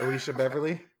 Alicia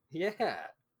Beverly. Yeah.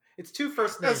 It's two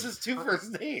first That's names. just two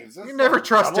first names. You never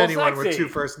trust double anyone with sexy. two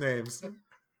first names.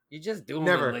 You just do them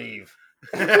Never. and leave.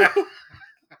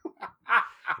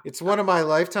 It's one of my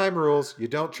lifetime rules. You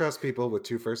don't trust people with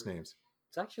two first names.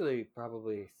 It's actually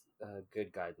probably a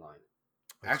good guideline.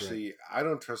 That's Actually, I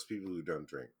don't trust people who don't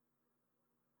drink.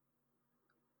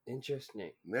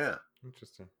 Interesting. Yeah. right.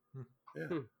 Interesting.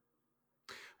 Yeah.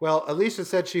 Well, Alicia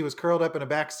said she was curled up in a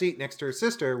back seat next to her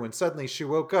sister when suddenly she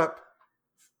woke up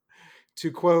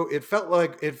to quote, it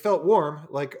felt warm,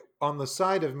 like on the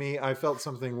side of me, I felt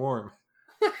something warm.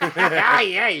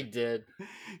 Yeah, you did.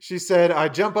 She said, I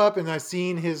jump up and I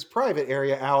seen his private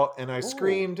area out and I Ooh.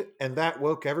 screamed and that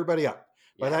woke everybody up.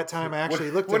 By Yeah. that time, I actually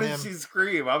looked What at did him. she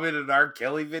scream? I'm in an R.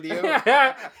 Kelly video.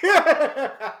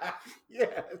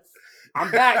 Yes. I'm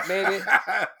back, baby.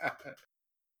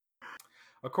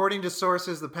 According to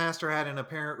sources, the pastor had an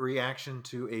apparent reaction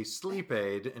to a sleep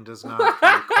aid and does not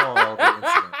recall the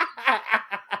incident.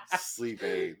 Sleep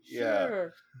aid. Yeah.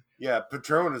 Sure. Yeah.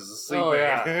 Patron is a sleep Oh,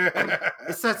 aid.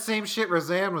 It's that same shit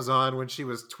Roseanne was on when she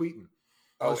was tweeting.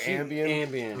 Oh, she- Ambien?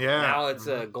 Ambien. Yeah. Now it's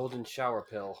a golden shower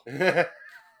pill.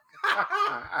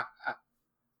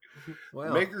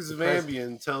 Well, Makers of because-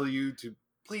 Ambien tell you to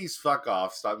please fuck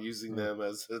off. Stop using them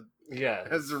as Yeah.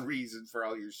 a reason for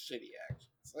all your shitty actions.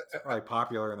 Probably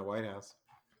popular in the White House.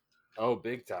 Oh,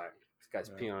 big time. This guy's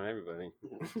Yeah. peeing on everybody.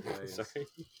 Yeah, he is. Sorry.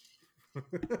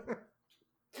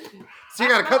 So you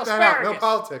got to cut that out. No Asparagus.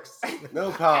 politics.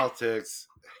 No politics.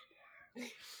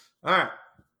 All right.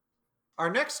 Our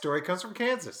next story comes from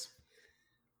Kansas.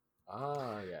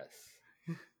 Ah, yes.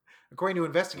 According to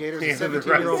investigators, a Yeah, the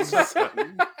 17-year-old... rising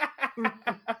sun.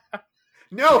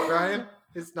 No, Ryan,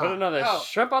 it's Put not. another Oh.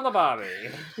 shrimp on the bobby.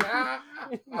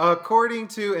 According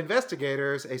to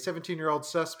investigators, a 17-year-old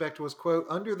suspect was, quote,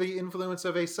 under the influence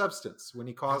of a substance when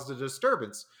he caused a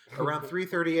disturbance around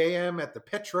 3:30 a.m. at the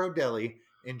Petro Deli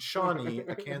in Shawnee,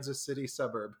 a Kansas City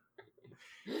suburb.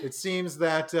 It seems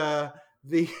that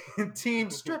the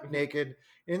teen stripped naked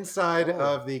inside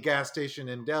Oh. of the gas station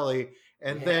in Delhi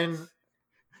and Yes. then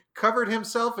covered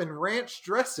himself in ranch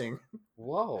dressing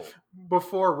Whoa.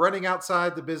 before running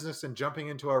outside the business and jumping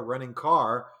into a running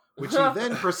car, which he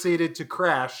then proceeded to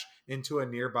crash into a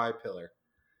nearby pillar.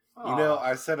 You know,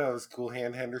 I said I was cool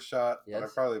hand Hendershot, but I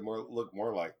Yes. probably look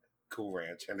more like Cool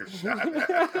Ranch Hendershot.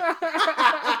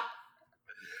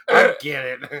 I get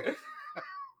it.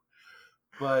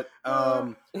 But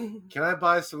can I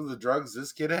buy some of the drugs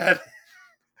this kid had?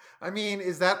 I mean,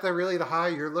 is that really the high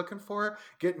you're looking for?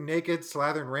 Getting naked,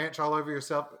 slathering ranch all over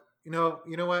yourself? You know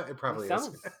what? It probably is.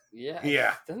 sounds, yeah.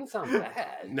 Yeah. Doesn't sound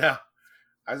bad. No.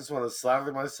 I just want to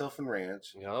slather myself in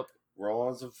ranch, Yup. roll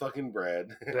on some fucking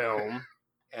bread, Boom.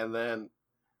 and then,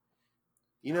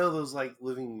 you know those like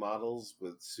living models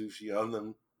with sushi on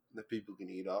them that people can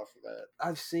eat off of that?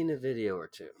 I've seen a video or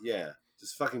two. Yeah.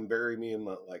 Just fucking bury me in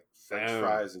like French Boom.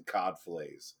 fries and cod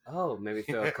fillets. Oh, maybe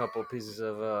throw a couple pieces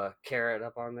of carrot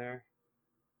up on there.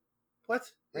 What?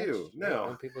 Ranch? Ew, Yeah, no.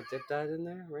 Don't people dip that in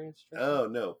there? Ranch dressing? Oh,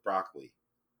 no, broccoli.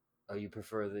 Oh, you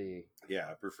prefer the Yeah,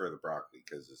 I prefer the broccoli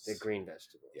because it's green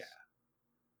vegetables. Yeah.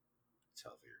 It's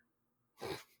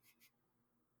healthier.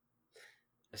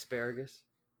 Asparagus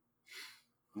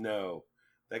No,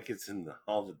 that gets in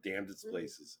all the damnedest Mm.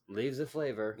 places. leaves a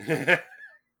flavor. What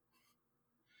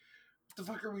the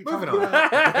fuck are we Moving talking on.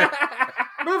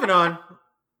 about? Moving on.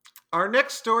 Our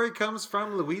next story comes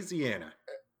from Louisiana.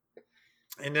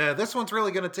 And this one's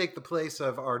really going to take the place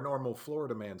of our normal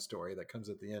Florida man story that comes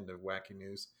at the end of Wacky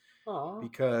News. Aw.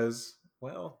 Because,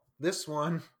 well, this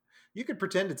one, you could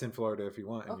pretend it's in Florida if you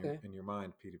want Okay. in your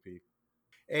mind, PDP.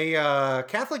 A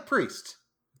Catholic priest,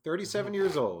 37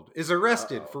 years old, is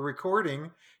arrested Uh-oh. for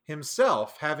recording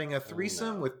himself having a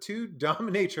threesome no. with two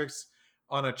dominatrix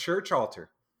on a church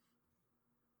altar.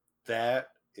 That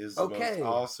is the Okay. most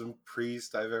awesome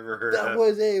priest I've ever heard That of.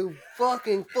 was a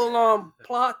fucking full-on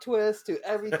plot twist to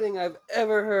everything I've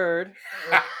ever heard.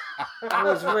 I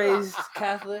was raised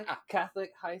Catholic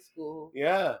high school,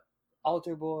 Yeah.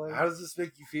 altar boy. How does this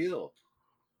make you feel?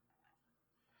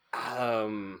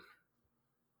 I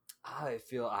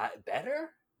feel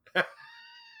better.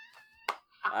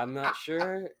 I'm not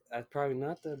sure. That's probably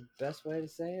not the best way to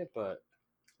say it, but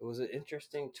it was an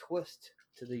interesting twist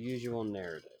to the usual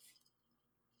narrative.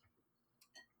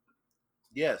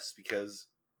 Yes, because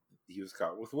he was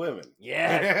caught with women.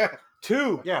 Yeah,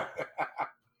 two. Yeah.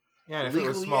 Yeah, and if it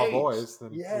was Legally small aged. boys,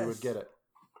 then you Yes. would get it.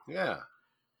 Yeah.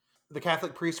 The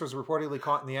Catholic priest was reportedly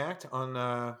caught in the act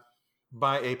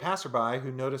by a passerby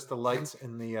who noticed the lights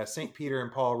in the St. Peter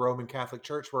and Paul Roman Catholic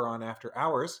Church were on after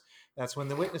hours. That's when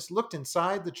the witness looked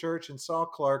inside the church and saw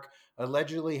Clark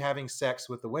allegedly having sex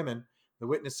with the women. The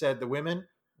witness said the women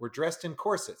were dressed in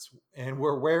corsets and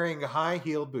were wearing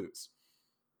high-heeled boots.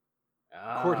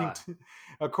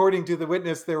 According to the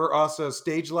witness, there were also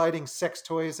stage lighting, sex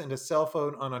toys, and a cell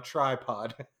phone on a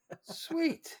tripod.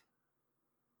 Sweet.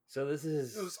 So this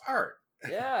is It was art.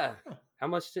 yeah. How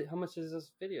much is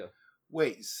this video?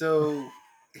 Wait, so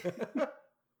I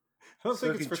don't so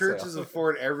think it's can for churches sale.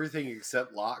 afford everything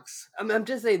except locks? I'm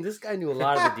just saying this guy knew a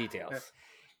lot of the details.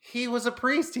 He was a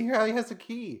priest. He has a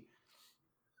key.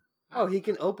 Oh, he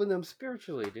can open them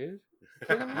spiritually, dude.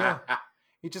 Kidding me? Yeah.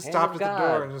 He just Hand stopped of at the door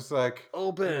God. and was like,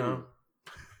 Open.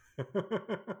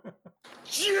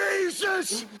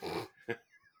 Jesus!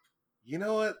 You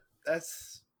know what?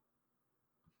 That's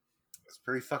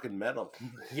pretty fucking metal.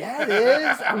 Yeah, it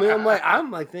is. I mean,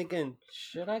 I'm like thinking,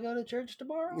 should I go to church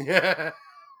tomorrow? Yeah.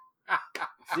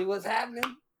 See what's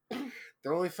happening?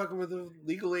 They're only fucking with the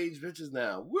legal age bitches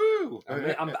now. Woo!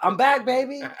 I'm back,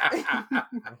 baby.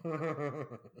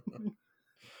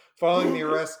 Following the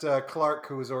arrest, Clark,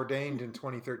 who was ordained in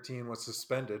 2013, was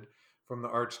suspended from the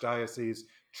archdiocese.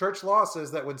 Church law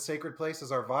says that when sacred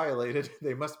places are violated,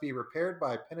 they must be repaired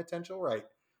by penitential rite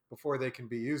before they can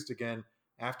be used again.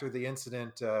 After the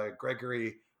incident,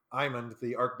 Gregory Imond,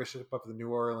 the Archbishop of the New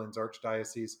Orleans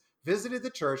Archdiocese, visited the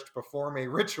church to perform a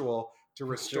ritual to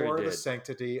restore the did.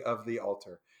 sanctity of the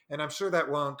altar. And I'm sure that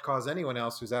won't cause anyone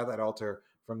else who's at that altar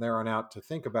from there on out to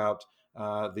think about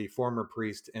the former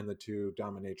priest and the two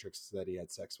dominatrix that he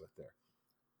had sex with there.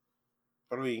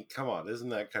 But I mean, come on, isn't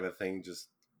that kind of thing just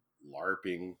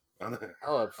LARPing on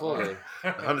Oh, fully.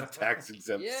 on a tax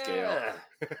exempt scale?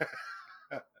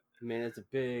 I mean, it's a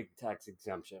big tax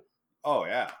exemption. Oh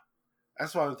yeah,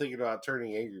 that's why I'm thinking about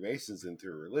turning Angry Masons into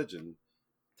a religion.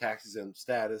 Tax exempt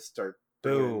status, start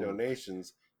doing Boom.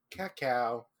 donations.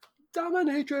 Cacao.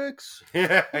 Dominatrix.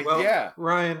 Well, Yeah.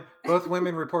 Ryan, both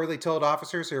women reportedly told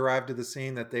officers who arrived at the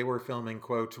scene that they were filming,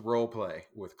 quote, role play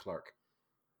with Clark.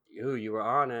 You were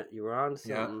on it. You were on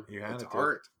something. Yeah, you had It's it.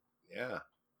 art. Yeah.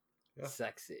 Yeah.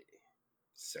 Sexy.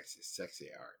 Sexy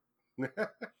art.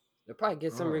 They'll probably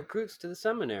get some Oh. recruits to the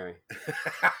seminary.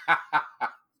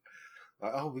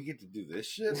 Oh, we get to do this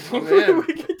shit? We I'm in.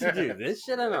 get to do this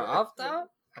shit on our off top?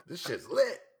 This shit's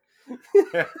lit.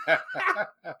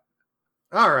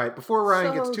 All right, before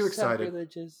Ryan gets too excited,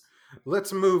 Sacrilegious.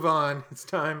 let's move on. It's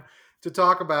time to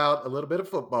talk about a little bit of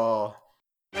football.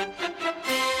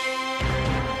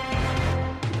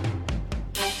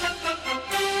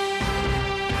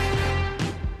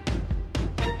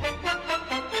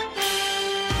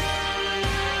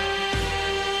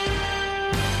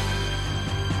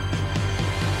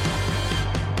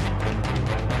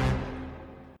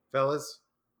 Fellas,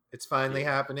 it's finally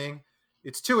happening.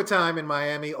 It's Tua time in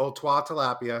Miami. Old Tua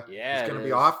Tilapia. Yeah, He's it going to be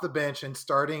is. off the bench and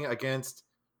starting against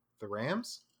the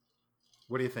Rams.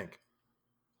 What do you think?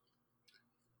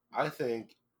 I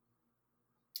think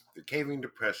they're caving to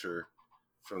pressure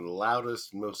from the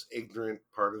loudest, most ignorant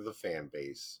part of the fan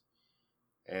base.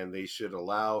 And they should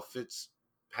allow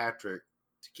Fitzpatrick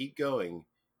to keep going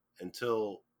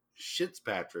until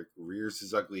Shitzpatrick rears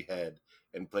his ugly head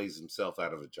and plays himself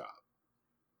out of a job.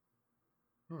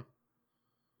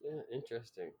 Yeah,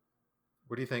 interesting.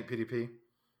 What do you think, PDP?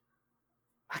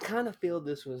 I kind of feel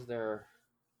this was their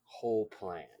whole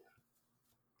plan.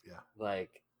 Yeah.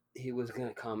 Like, he was going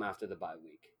to come after the bye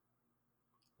week.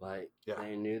 Like, Yeah.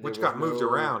 they knew there Which was got moved no-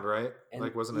 around, right? and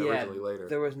Like, wasn't it yeah, originally later?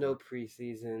 There was no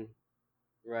preseason,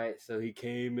 right? So he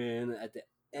came in at the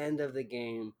end of the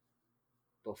game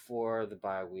before the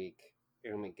bye week.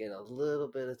 You're going to get a little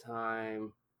bit of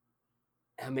time.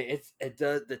 I mean,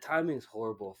 the timing is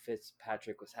horrible.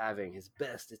 Fitzpatrick was having his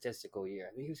best statistical year.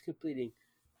 I mean, he was completing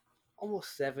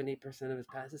almost 70% of his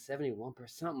passes, 71%,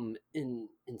 something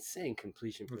insane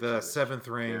completion The percentage. 7th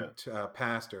ranked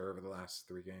passer over the last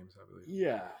 3 games, I believe.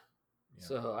 Yeah. Yeah.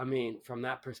 So, I mean, from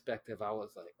that perspective, I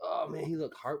was like, oh, man, he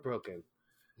looked heartbroken.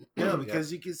 Yeah,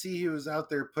 because you can see he was out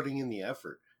there putting in the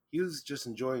effort. He was just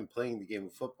enjoying playing the game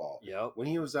of football. Yep. When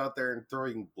he was out there and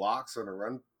throwing blocks on a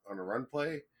run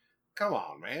play, come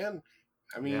on, man.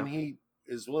 I mean, Yeah. he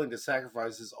is willing to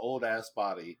sacrifice his old ass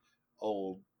body,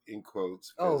 old in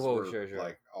quotes. Oh, 'cause we're, sure.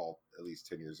 Like all at least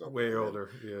 10 years old. Way older,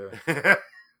 yeah.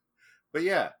 But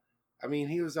yeah, I mean,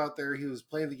 he was out there. He was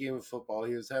playing the game of football.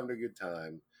 He was having a good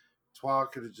time. Tua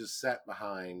could have just sat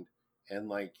behind and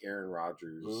like Aaron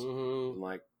Rodgers Mm-hmm. and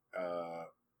like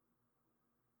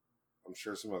I'm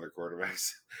sure some other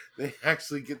quarterbacks they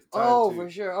actually get the time. Oh, to, for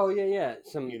sure. Oh, yeah.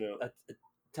 Some, You know. a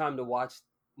time to watch,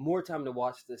 more time to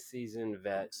watch the season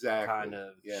vet Exactly. kind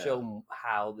of Yeah. show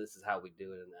how this is how we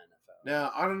do it in the NFL.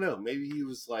 Now I don't know. Maybe he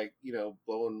was like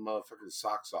blowing motherfuckers'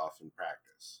 socks off in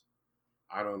practice.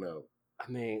 I don't know. I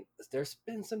mean, there's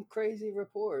been some crazy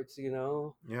reports,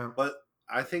 Yeah. But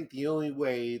I think the only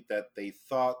way that they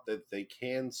thought that they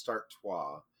can start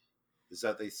Tua is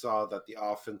that they saw that the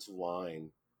offensive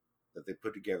line that they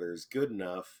put together is good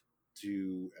enough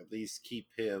to at least keep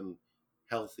him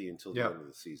healthy until the Yeah. end of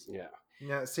the season. Yeah.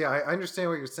 Yeah, see, I understand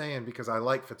what you're saying because I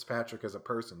like Fitzpatrick as a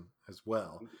person as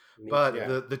well. Me But too.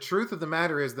 Yeah. the truth of the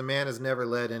matter is the man has never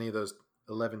led any of those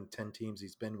 11, 10 teams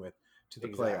he's been with to the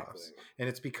Exactly. playoffs. And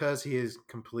it's because he is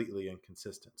completely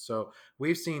inconsistent. So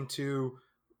we've seen two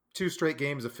straight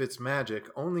games of Fitz magic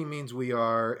only means we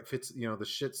are Fitz,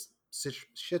 the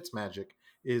shits magic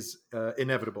is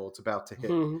inevitable. It's about to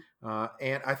hit.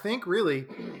 And I think really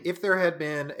if there had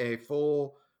been a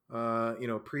full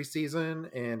preseason,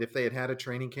 and if they had a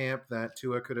training camp that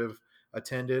Tua could have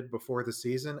attended before the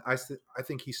season, I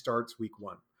think he starts week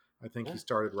 1. I think he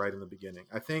started right in the beginning.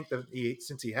 I think that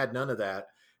since he had none of that,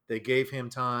 they gave him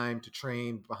time to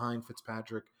train behind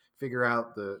Fitzpatrick, figure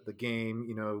out the game,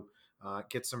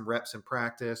 get some reps in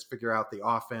practice, figure out the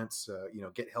offense,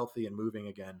 get healthy and moving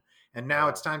again. And now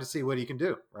it's time to see what he can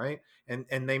do, right? And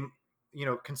they,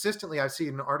 consistently I've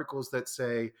seen articles that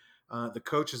say, the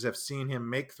coaches have seen him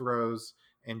make throws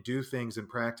and do things in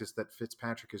practice that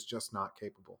Fitzpatrick is just not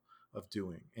capable of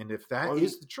doing. And if that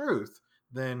is the truth,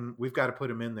 then we've got to put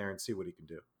him in there and see what he can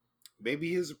do.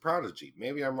 Maybe he's a prodigy.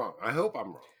 Maybe I'm wrong. I hope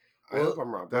I'm wrong.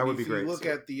 That But would be if great. you look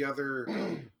at the other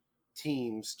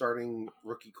teams starting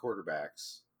rookie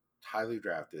quarterbacks, highly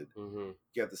drafted, you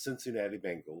got the Cincinnati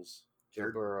Bengals. Joe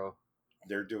Burrow.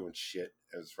 They're doing shit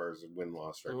as far as the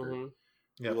win-loss record.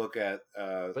 Yep. You look at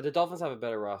but the Dolphins have a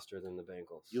better roster than the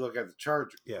Bengals. You look at the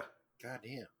Chargers. Yeah.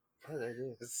 Goddamn. Yeah, they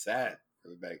do. It's sad for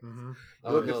the Bengals. Mm-hmm.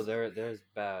 Oh no, they're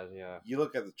bad. Yeah. You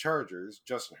look at the Chargers.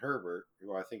 Justin Herbert,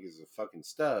 who I think is a fucking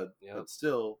stud, but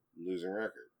still losing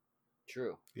record.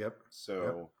 True. Yep.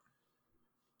 So.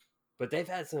 But they've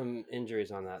had some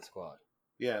injuries on that squad.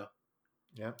 Yeah.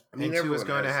 Yeah. I mean, and Tua's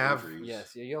going to have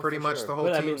pretty much the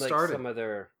whole team started. Some of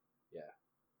their,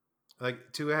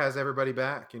 like Tua has everybody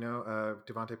back,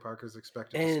 Devontae Parker's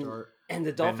expected to start. And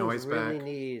the Dolphins really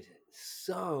need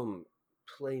some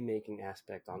playmaking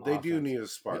aspect on They offense. do need a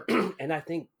spark. And I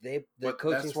think the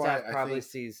coaching staff probably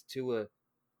sees Tua.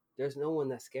 There's no one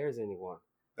that scares anyone.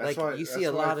 That's like why you see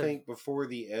a lot I think before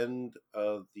the end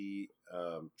of the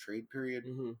trade period,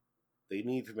 they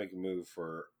need to make a move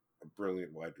for a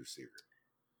brilliant wide receiver.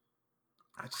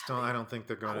 I don't think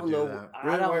they're going to do that.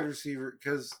 Brilliant wide receiver,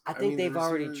 because I think they've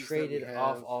already traded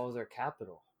off all of their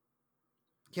capital.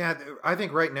 Yeah, I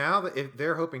think right now if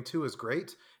they're hoping Tua is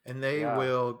great, and they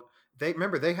will. They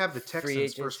remember they have the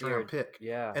Texans' first round pick,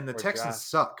 and the Texans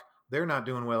suck. They're not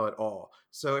doing well at all.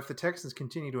 So if the Texans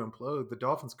continue to implode, the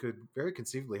Dolphins could very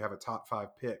conceivably have a top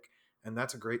 5 pick, and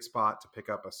that's a great spot to pick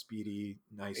up a speedy,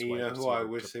 nice. And you know who I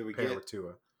wish they would get? With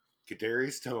Tua.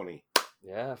 Kadarius Toney.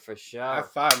 Yeah, for sure. High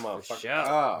five, motherfucker. For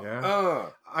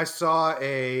sure. I saw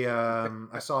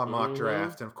a mock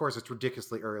draft, and of course it's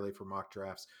ridiculously early for mock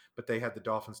drafts, but they had the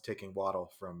Dolphins taking Waddle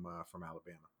from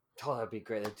Alabama. Oh, that'd be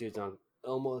great. That dude's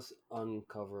almost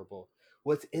uncoverable.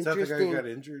 What's interesting? Is that the guy who got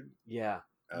injured? Yeah.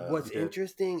 What's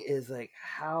interesting is like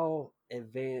how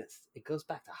advanced it goes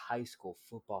back to high school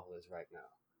football is right now.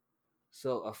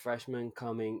 So a freshman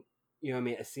coming,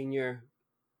 a senior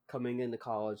coming into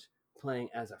college, playing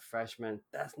as a freshman,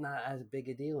 that's not as big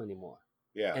a deal anymore.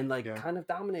 Yeah. And kind of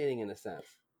dominating in a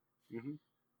sense. Mm-hmm.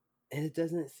 And it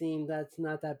doesn't seem that's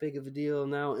not that big of a deal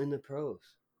now in the pros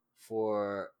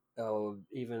for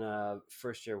even a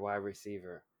first year wide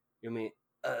receiver.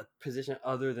 A position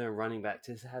other than running back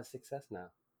to have success now.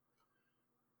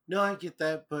 No, I get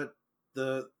that, but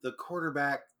the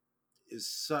quarterback is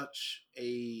such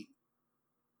a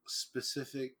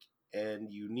specific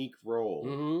and unique role.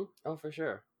 Mm-hmm. Oh, for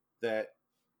sure. That,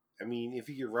 if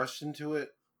you get rushed into it,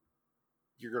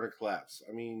 you're going to collapse.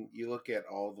 You look at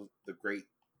all the great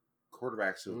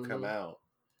quarterbacks who have come out.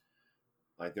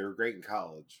 Like, they were great in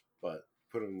college, but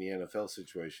put them in the NFL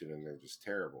situation and they're just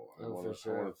terrible. I want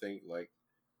to think, like,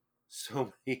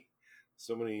 so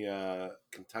many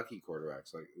Kentucky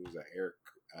quarterbacks. Like, who was that? Eric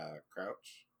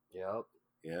Crouch? Yep.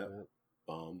 Yeah.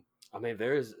 Bum.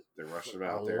 They're rushing them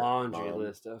out a there. laundry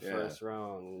list of first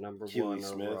round, number Keely 1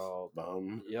 Smith, overall.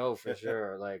 Bum. Yo, for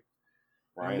sure. Like,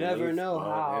 Ryan you never Leaf, know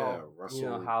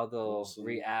how they'll Wilson.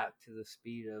 react to the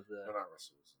speed of the. No, not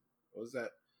Russell Wilson. What was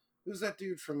that? Who's that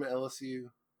dude from LSU?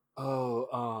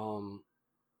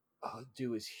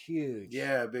 Dude was huge.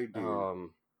 Yeah, big dude.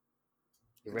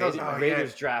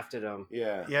 Raiders drafted him.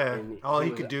 Yeah. Yeah. All he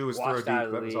could do was throw deep.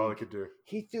 That was all he could do.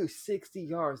 He threw 60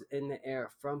 yards in the air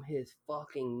from his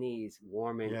fucking knees,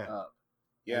 warming up.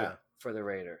 Yeah. For the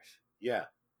Raiders. Yeah.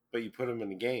 But you put him in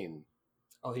the game.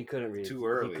 Oh, he couldn't read. Too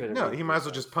early. He might as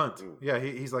well just punt. Yeah,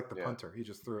 he's like the punter. He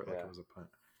just threw it like it was a punt.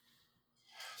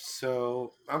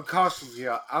 So I'm cautiously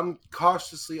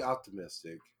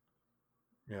optimistic.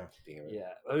 Yeah. Damn it.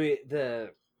 Yeah.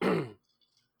 The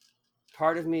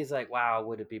part of me is like, wow,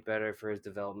 would it be better for his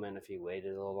development if he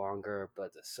waited a little longer?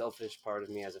 But the selfish part of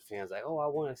me as a fan is like, oh, I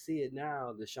want to see it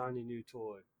now, the shiny new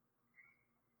toy.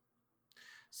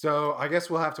 So I guess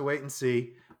we'll have to wait and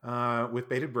see with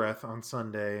bated breath on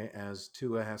Sunday as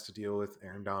Tua has to deal with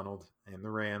Aaron Donald and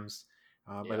the Rams.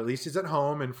 But at least he's at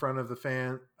home in front of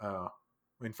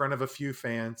in front of a few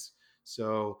fans.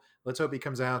 So let's hope he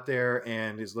comes out there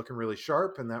and is looking really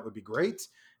sharp, and that would be great.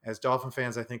 As Dolphin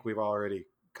fans, I think we've already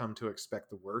come to expect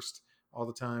the worst all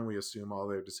the time. We assume all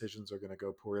their decisions are going to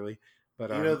go poorly. But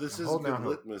this is a good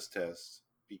litmus test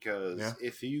because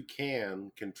if you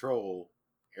can control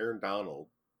Aaron Donald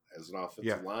as an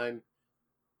offensive line,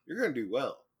 you're going to do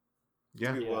well.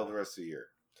 Yeah. Do well the rest of the year.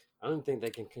 I don't think they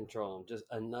can control him. Just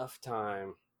enough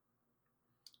time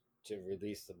to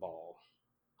release the ball.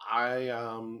 What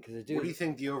do you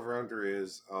think the over-under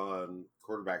is on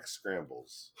quarterback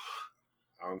scrambles?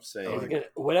 I'm saying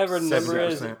whatever 70%. number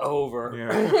is over.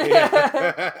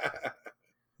 Yeah.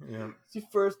 Yeah. It's your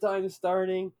first time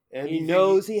starting. And he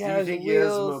knows he Do has you think wheels. he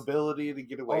has mobility to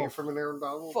get away from an Aaron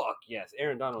Donald? Fuck yes.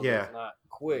 Aaron Donald is not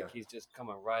quick. He's just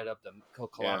coming right up he'll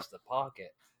collapse the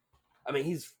pocket. I mean,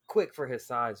 he's quick for his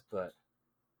size, but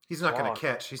he's not going to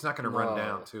catch. He's not going to run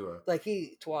down Tua. Like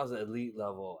Tua's an elite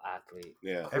level athlete.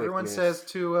 Yeah. Everyone says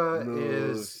Tua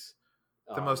is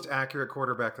the most accurate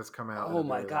quarterback that's come out. Oh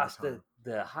my gosh,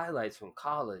 the highlights from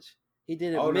college. He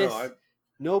didn't miss.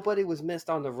 Nobody was missed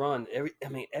on the run.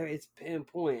 It's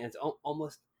pinpoint. It's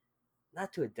almost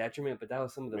not to a detriment, but that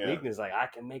was some of the weakness. Like, I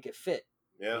can make it fit.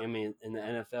 Yeah. I mean, in the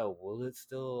NFL, will it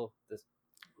still? The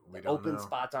open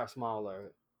spots are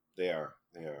smaller. They are.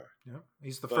 Yeah.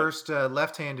 He's the first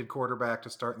left-handed quarterback to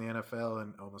start in the NFL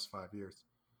in almost 5 years.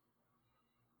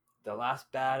 The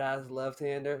last badass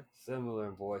left-hander, similar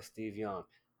voice, Steve Young.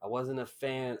 I wasn't a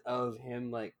fan of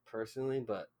him, like, personally,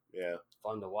 but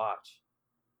fun to watch.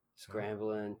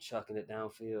 Scrambling, chucking it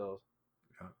downfield.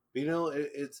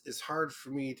 It's hard for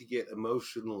me to get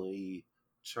emotionally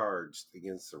charged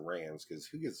against the Rams because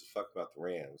who gives a fuck about the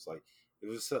Rams? Like, it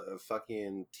was a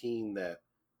fucking team that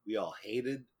we all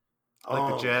hated.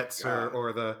 Like the Jets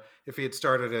or if he had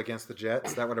started against the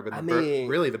Jets, that would have been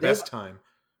really the best time.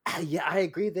 Yeah, I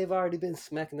agree. They've already been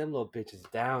smacking them little bitches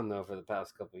down, though, for the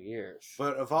past couple of years.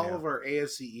 But of all of our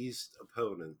AFC East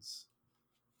opponents,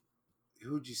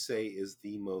 who would you say is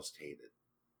the most hated?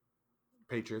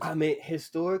 Patriots. I mean,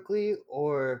 historically,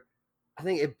 or I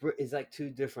think it's like two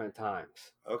different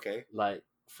times. Okay. Like,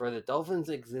 for the Dolphins'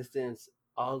 existence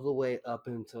all the way up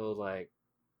until, like,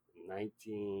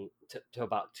 to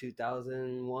about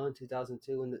 2001,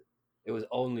 2002, and it was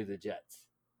only the Jets.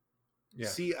 Yeah.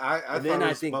 See, I thought it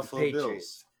was Buffalo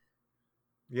Bills.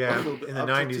 Yeah, in the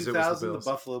 90s, it was the Bills.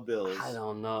 The Buffalo Bills. I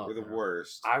don't know. Were the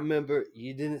worst. I remember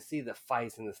you didn't see the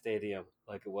fights in the stadium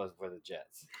like it was for the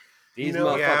Jets. These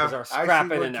motherfuckers are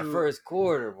scrapping in the first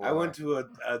quarter. Boy. I went to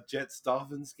a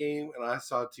Jets-Dolphins game, and I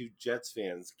saw two Jets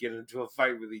fans get into a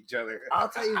fight with each other. I'll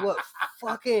tell you what,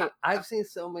 I've seen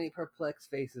so many perplexed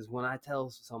faces when I tell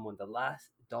someone the last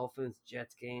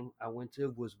Dolphins-Jets game I went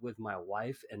to was with my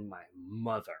wife and my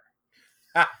mother.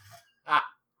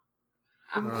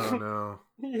 Oh, no.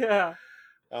 Yeah.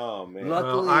 Oh, man.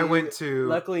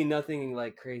 Luckily, nothing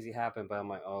like crazy happened, but I'm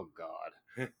like, oh,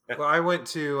 God. Well, I went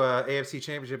to AFC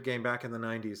Championship game back in the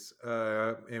 90s.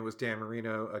 It was Dan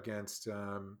Marino against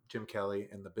Jim Kelly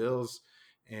and the Bills.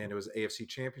 And it was an AFC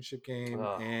Championship game.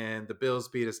 Oh. And the Bills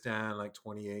beat us down like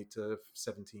 28-17,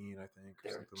 I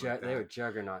think. They were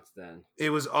juggernauts then.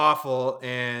 It was awful.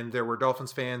 And there were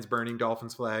Dolphins fans burning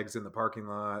Dolphins flags in the parking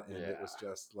lot. And it was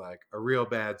just like a real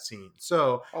bad scene.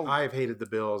 So I've hated the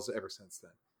Bills ever since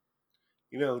then.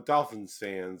 You know, Dolphins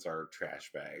fans are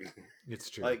trash bags. It's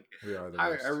true. Like, we are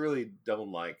I really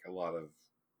don't like a lot of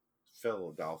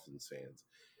fellow Dolphins fans.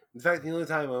 In fact, the only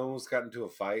time I almost got into a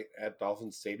fight at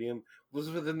Dolphins Stadium was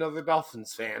with another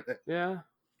Dolphins fan. Yeah.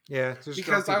 Yeah.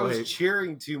 Because I was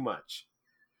cheering too much.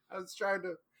 I was trying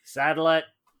to... Saddle it.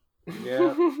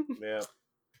 Yeah.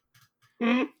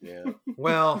 Yeah. Yeah.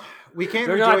 Well, we can't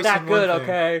They're rejoice not that in good, one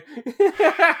thing.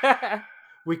 okay?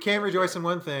 We can rejoice in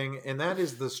one thing, and that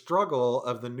is the struggle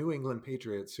of the New England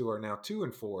Patriots, who are now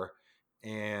 2-4,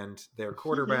 and their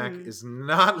quarterback is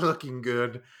not looking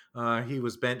good. He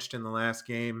was benched in the last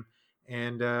game,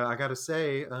 and I got to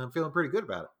say, I'm feeling pretty good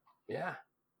about it. Yeah.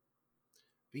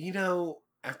 But you know,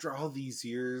 after all these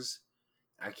years,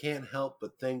 I can't help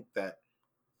but think that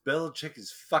Belichick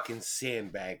is fucking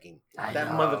sandbagging. That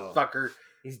motherfucker.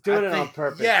 He's doing it on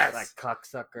purpose. Yes. That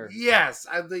cocksucker. Yes.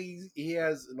 I think he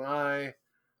has an eye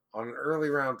on an early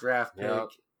round draft pick,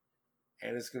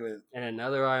 and it's gonna and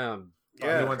another eye on. He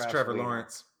wants Trevor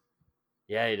Lawrence.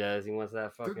 Yeah, he does. He wants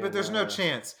that fucking. But there's no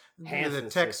chance. Hansen The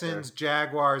Texans, sister.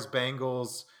 Jaguars,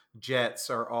 Bengals, Jets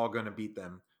are all going to beat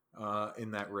them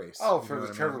in that race. Oh, You for know the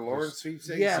what I Trevor mean? Lawrence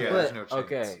sweepstakes? Yeah, Yeah, but there's no chance.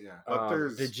 okay. Yeah. But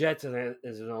there's- the Jets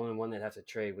is the only one that have to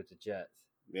trade with the Jets.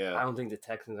 I Yeah. don't think the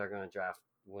Texans are going to draft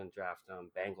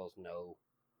Bengals. No.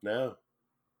 No.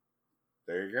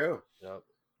 There you go. Yep.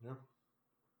 Yeah.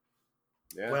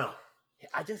 Yeah. Well,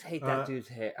 I just hate that dude's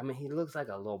hair. I mean, he looks like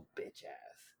a little bitch ass.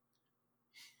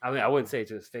 I mean, I wouldn't say it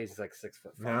to his face. He's like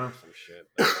 6'5" No. or some shit.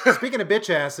 But... speaking of bitch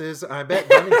asses, I bet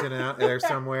Bennington out there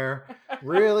somewhere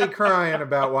really crying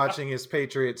about watching his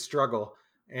Patriots struggle.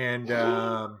 And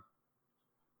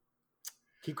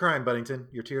keep crying, Buddington.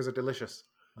 Your tears are delicious,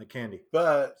 like candy.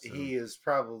 But So- he is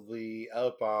probably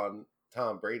up on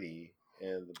Tom Brady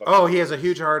and the Oh, he has a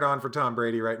huge hard on for Tom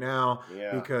Brady right now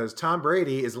Yeah. because Tom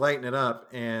Brady is lighting it up.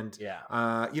 And, Yeah.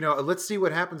 let's see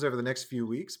what happens over the next few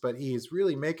weeks. But he's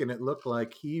really making it look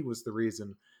like he was the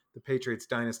reason the Patriots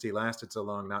dynasty lasted so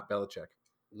long, not Belichick.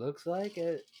 Looks like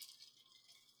it.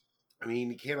 I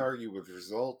mean, you can't argue with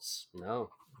results.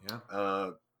 No. Yeah.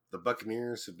 The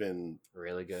Buccaneers have been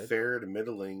Really good. fair to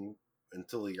middling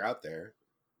until he got there.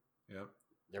 Yep.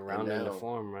 They're rounding now- the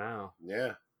form now.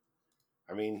 Yeah.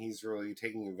 I mean, he's really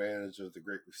taking advantage of the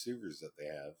great receivers that they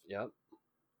have. Yep.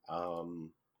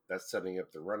 That's setting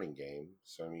up the running game.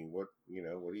 So I mean, what do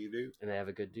you do? And they have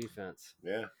a good defense.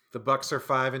 Yeah. The Bucks are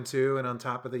 5-2 and on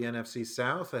top of the NFC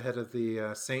South, ahead of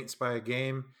the Saints by a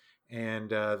game, and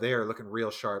they are looking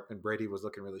real sharp. And Brady was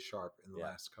looking really sharp in the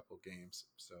last couple of games.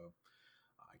 So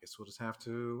I guess we'll just have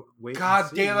to wait. God and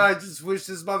see. damn it! I just wish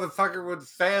this motherfucker would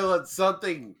fail at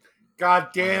something. God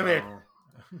damn it!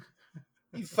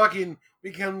 He fucking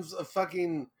becomes a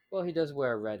fucking. Well, he does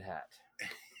wear a red hat.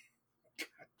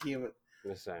 Damn it!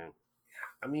 Just saying.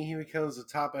 I mean, he becomes a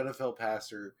top NFL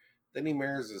passer. Then he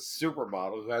marries a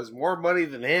supermodel who has more money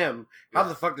than him. How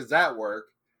the fuck does that work?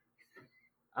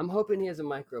 I'm hoping he has a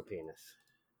micro penis.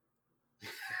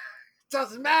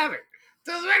 Doesn't matter.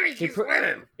 Doesn't matter. He keeps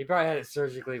winning. He probably had it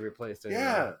surgically replaced. Anyway.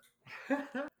 Yeah.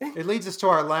 It leads us to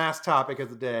our last topic of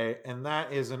the day, and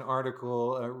that is an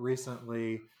article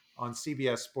recently on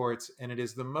CBS Sports, and it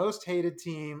is the most hated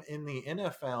team in the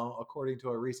NFL, according to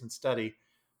a recent study.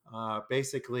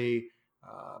 Basically,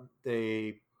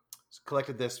 they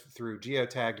collected this through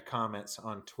geotagged comments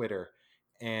on Twitter,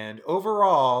 and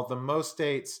overall, the most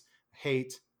states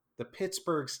hate the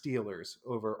Pittsburgh Steelers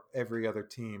over every other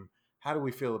team. How do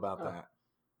we feel about that?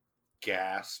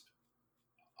 Gasp.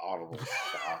 Audible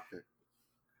shock.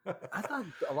 I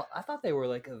thought they were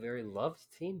like a very loved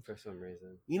team for some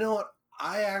reason. You know what?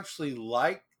 I actually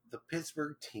like the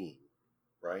Pittsburgh team,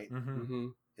 right? Mm-hmm.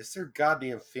 It's their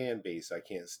goddamn fan base I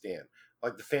can't stand.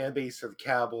 Like the fan base for the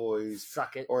Cowboys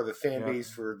Suck it. or the fan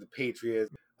base for the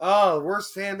Patriots. Oh, the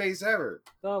worst fan base ever.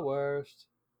 The worst.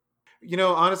 You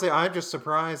know, honestly, I'm just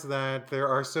surprised that there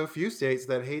are so few states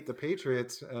that hate the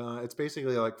Patriots. It's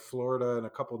basically like Florida and a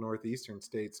couple northeastern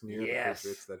states near the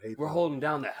Patriots that hate We're them. holding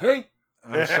down the hate.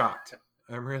 I'm shocked.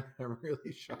 I'm really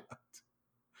shocked.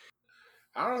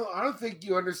 I don't think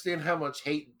you understand how much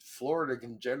hate Florida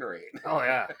can generate. Oh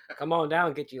yeah. Come on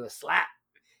down, get you a slap.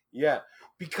 Yeah,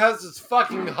 because it's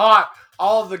fucking hot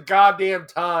all the goddamn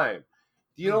time.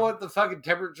 Do you know what the fucking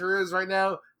temperature is right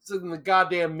now? It's in the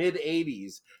goddamn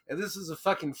mid-80s, and this is a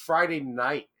fucking Friday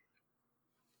night.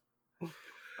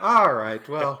 All right.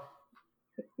 Well,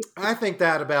 I think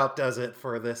that about does it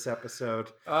for this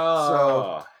episode.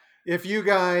 Oh, If you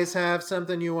guys have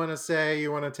something you want to say,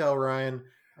 you want to tell Ryan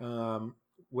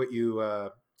what you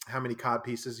how many cod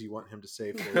pieces you want him to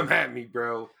save for come you. at me,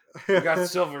 bro. You got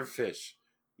silverfish.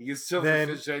 You get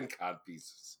silverfish and cod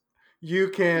pieces. You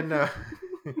can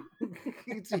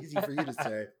it's easy for you to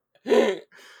say.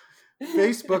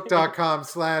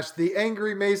 Facebook.com/The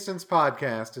Angry Masons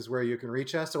Podcast is where you can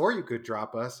reach us, or you could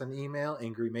drop us an email,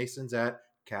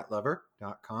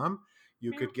 angrymasons@catlover.com.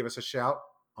 You could give us a shout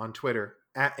on Twitter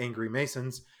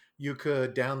 @angrymasons. You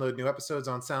could download new episodes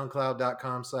on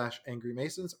soundcloud.com/Angry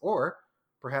Masons, or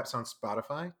perhaps on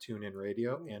Spotify, TuneIn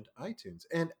Radio, and iTunes.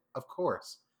 And of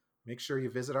course, make sure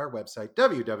you visit our website,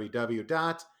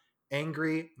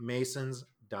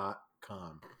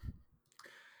 www.angrymasons.com.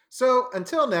 So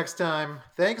until next time,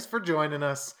 thanks for joining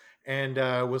us, and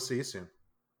we'll see you soon.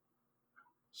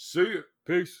 See ya.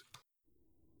 Peace.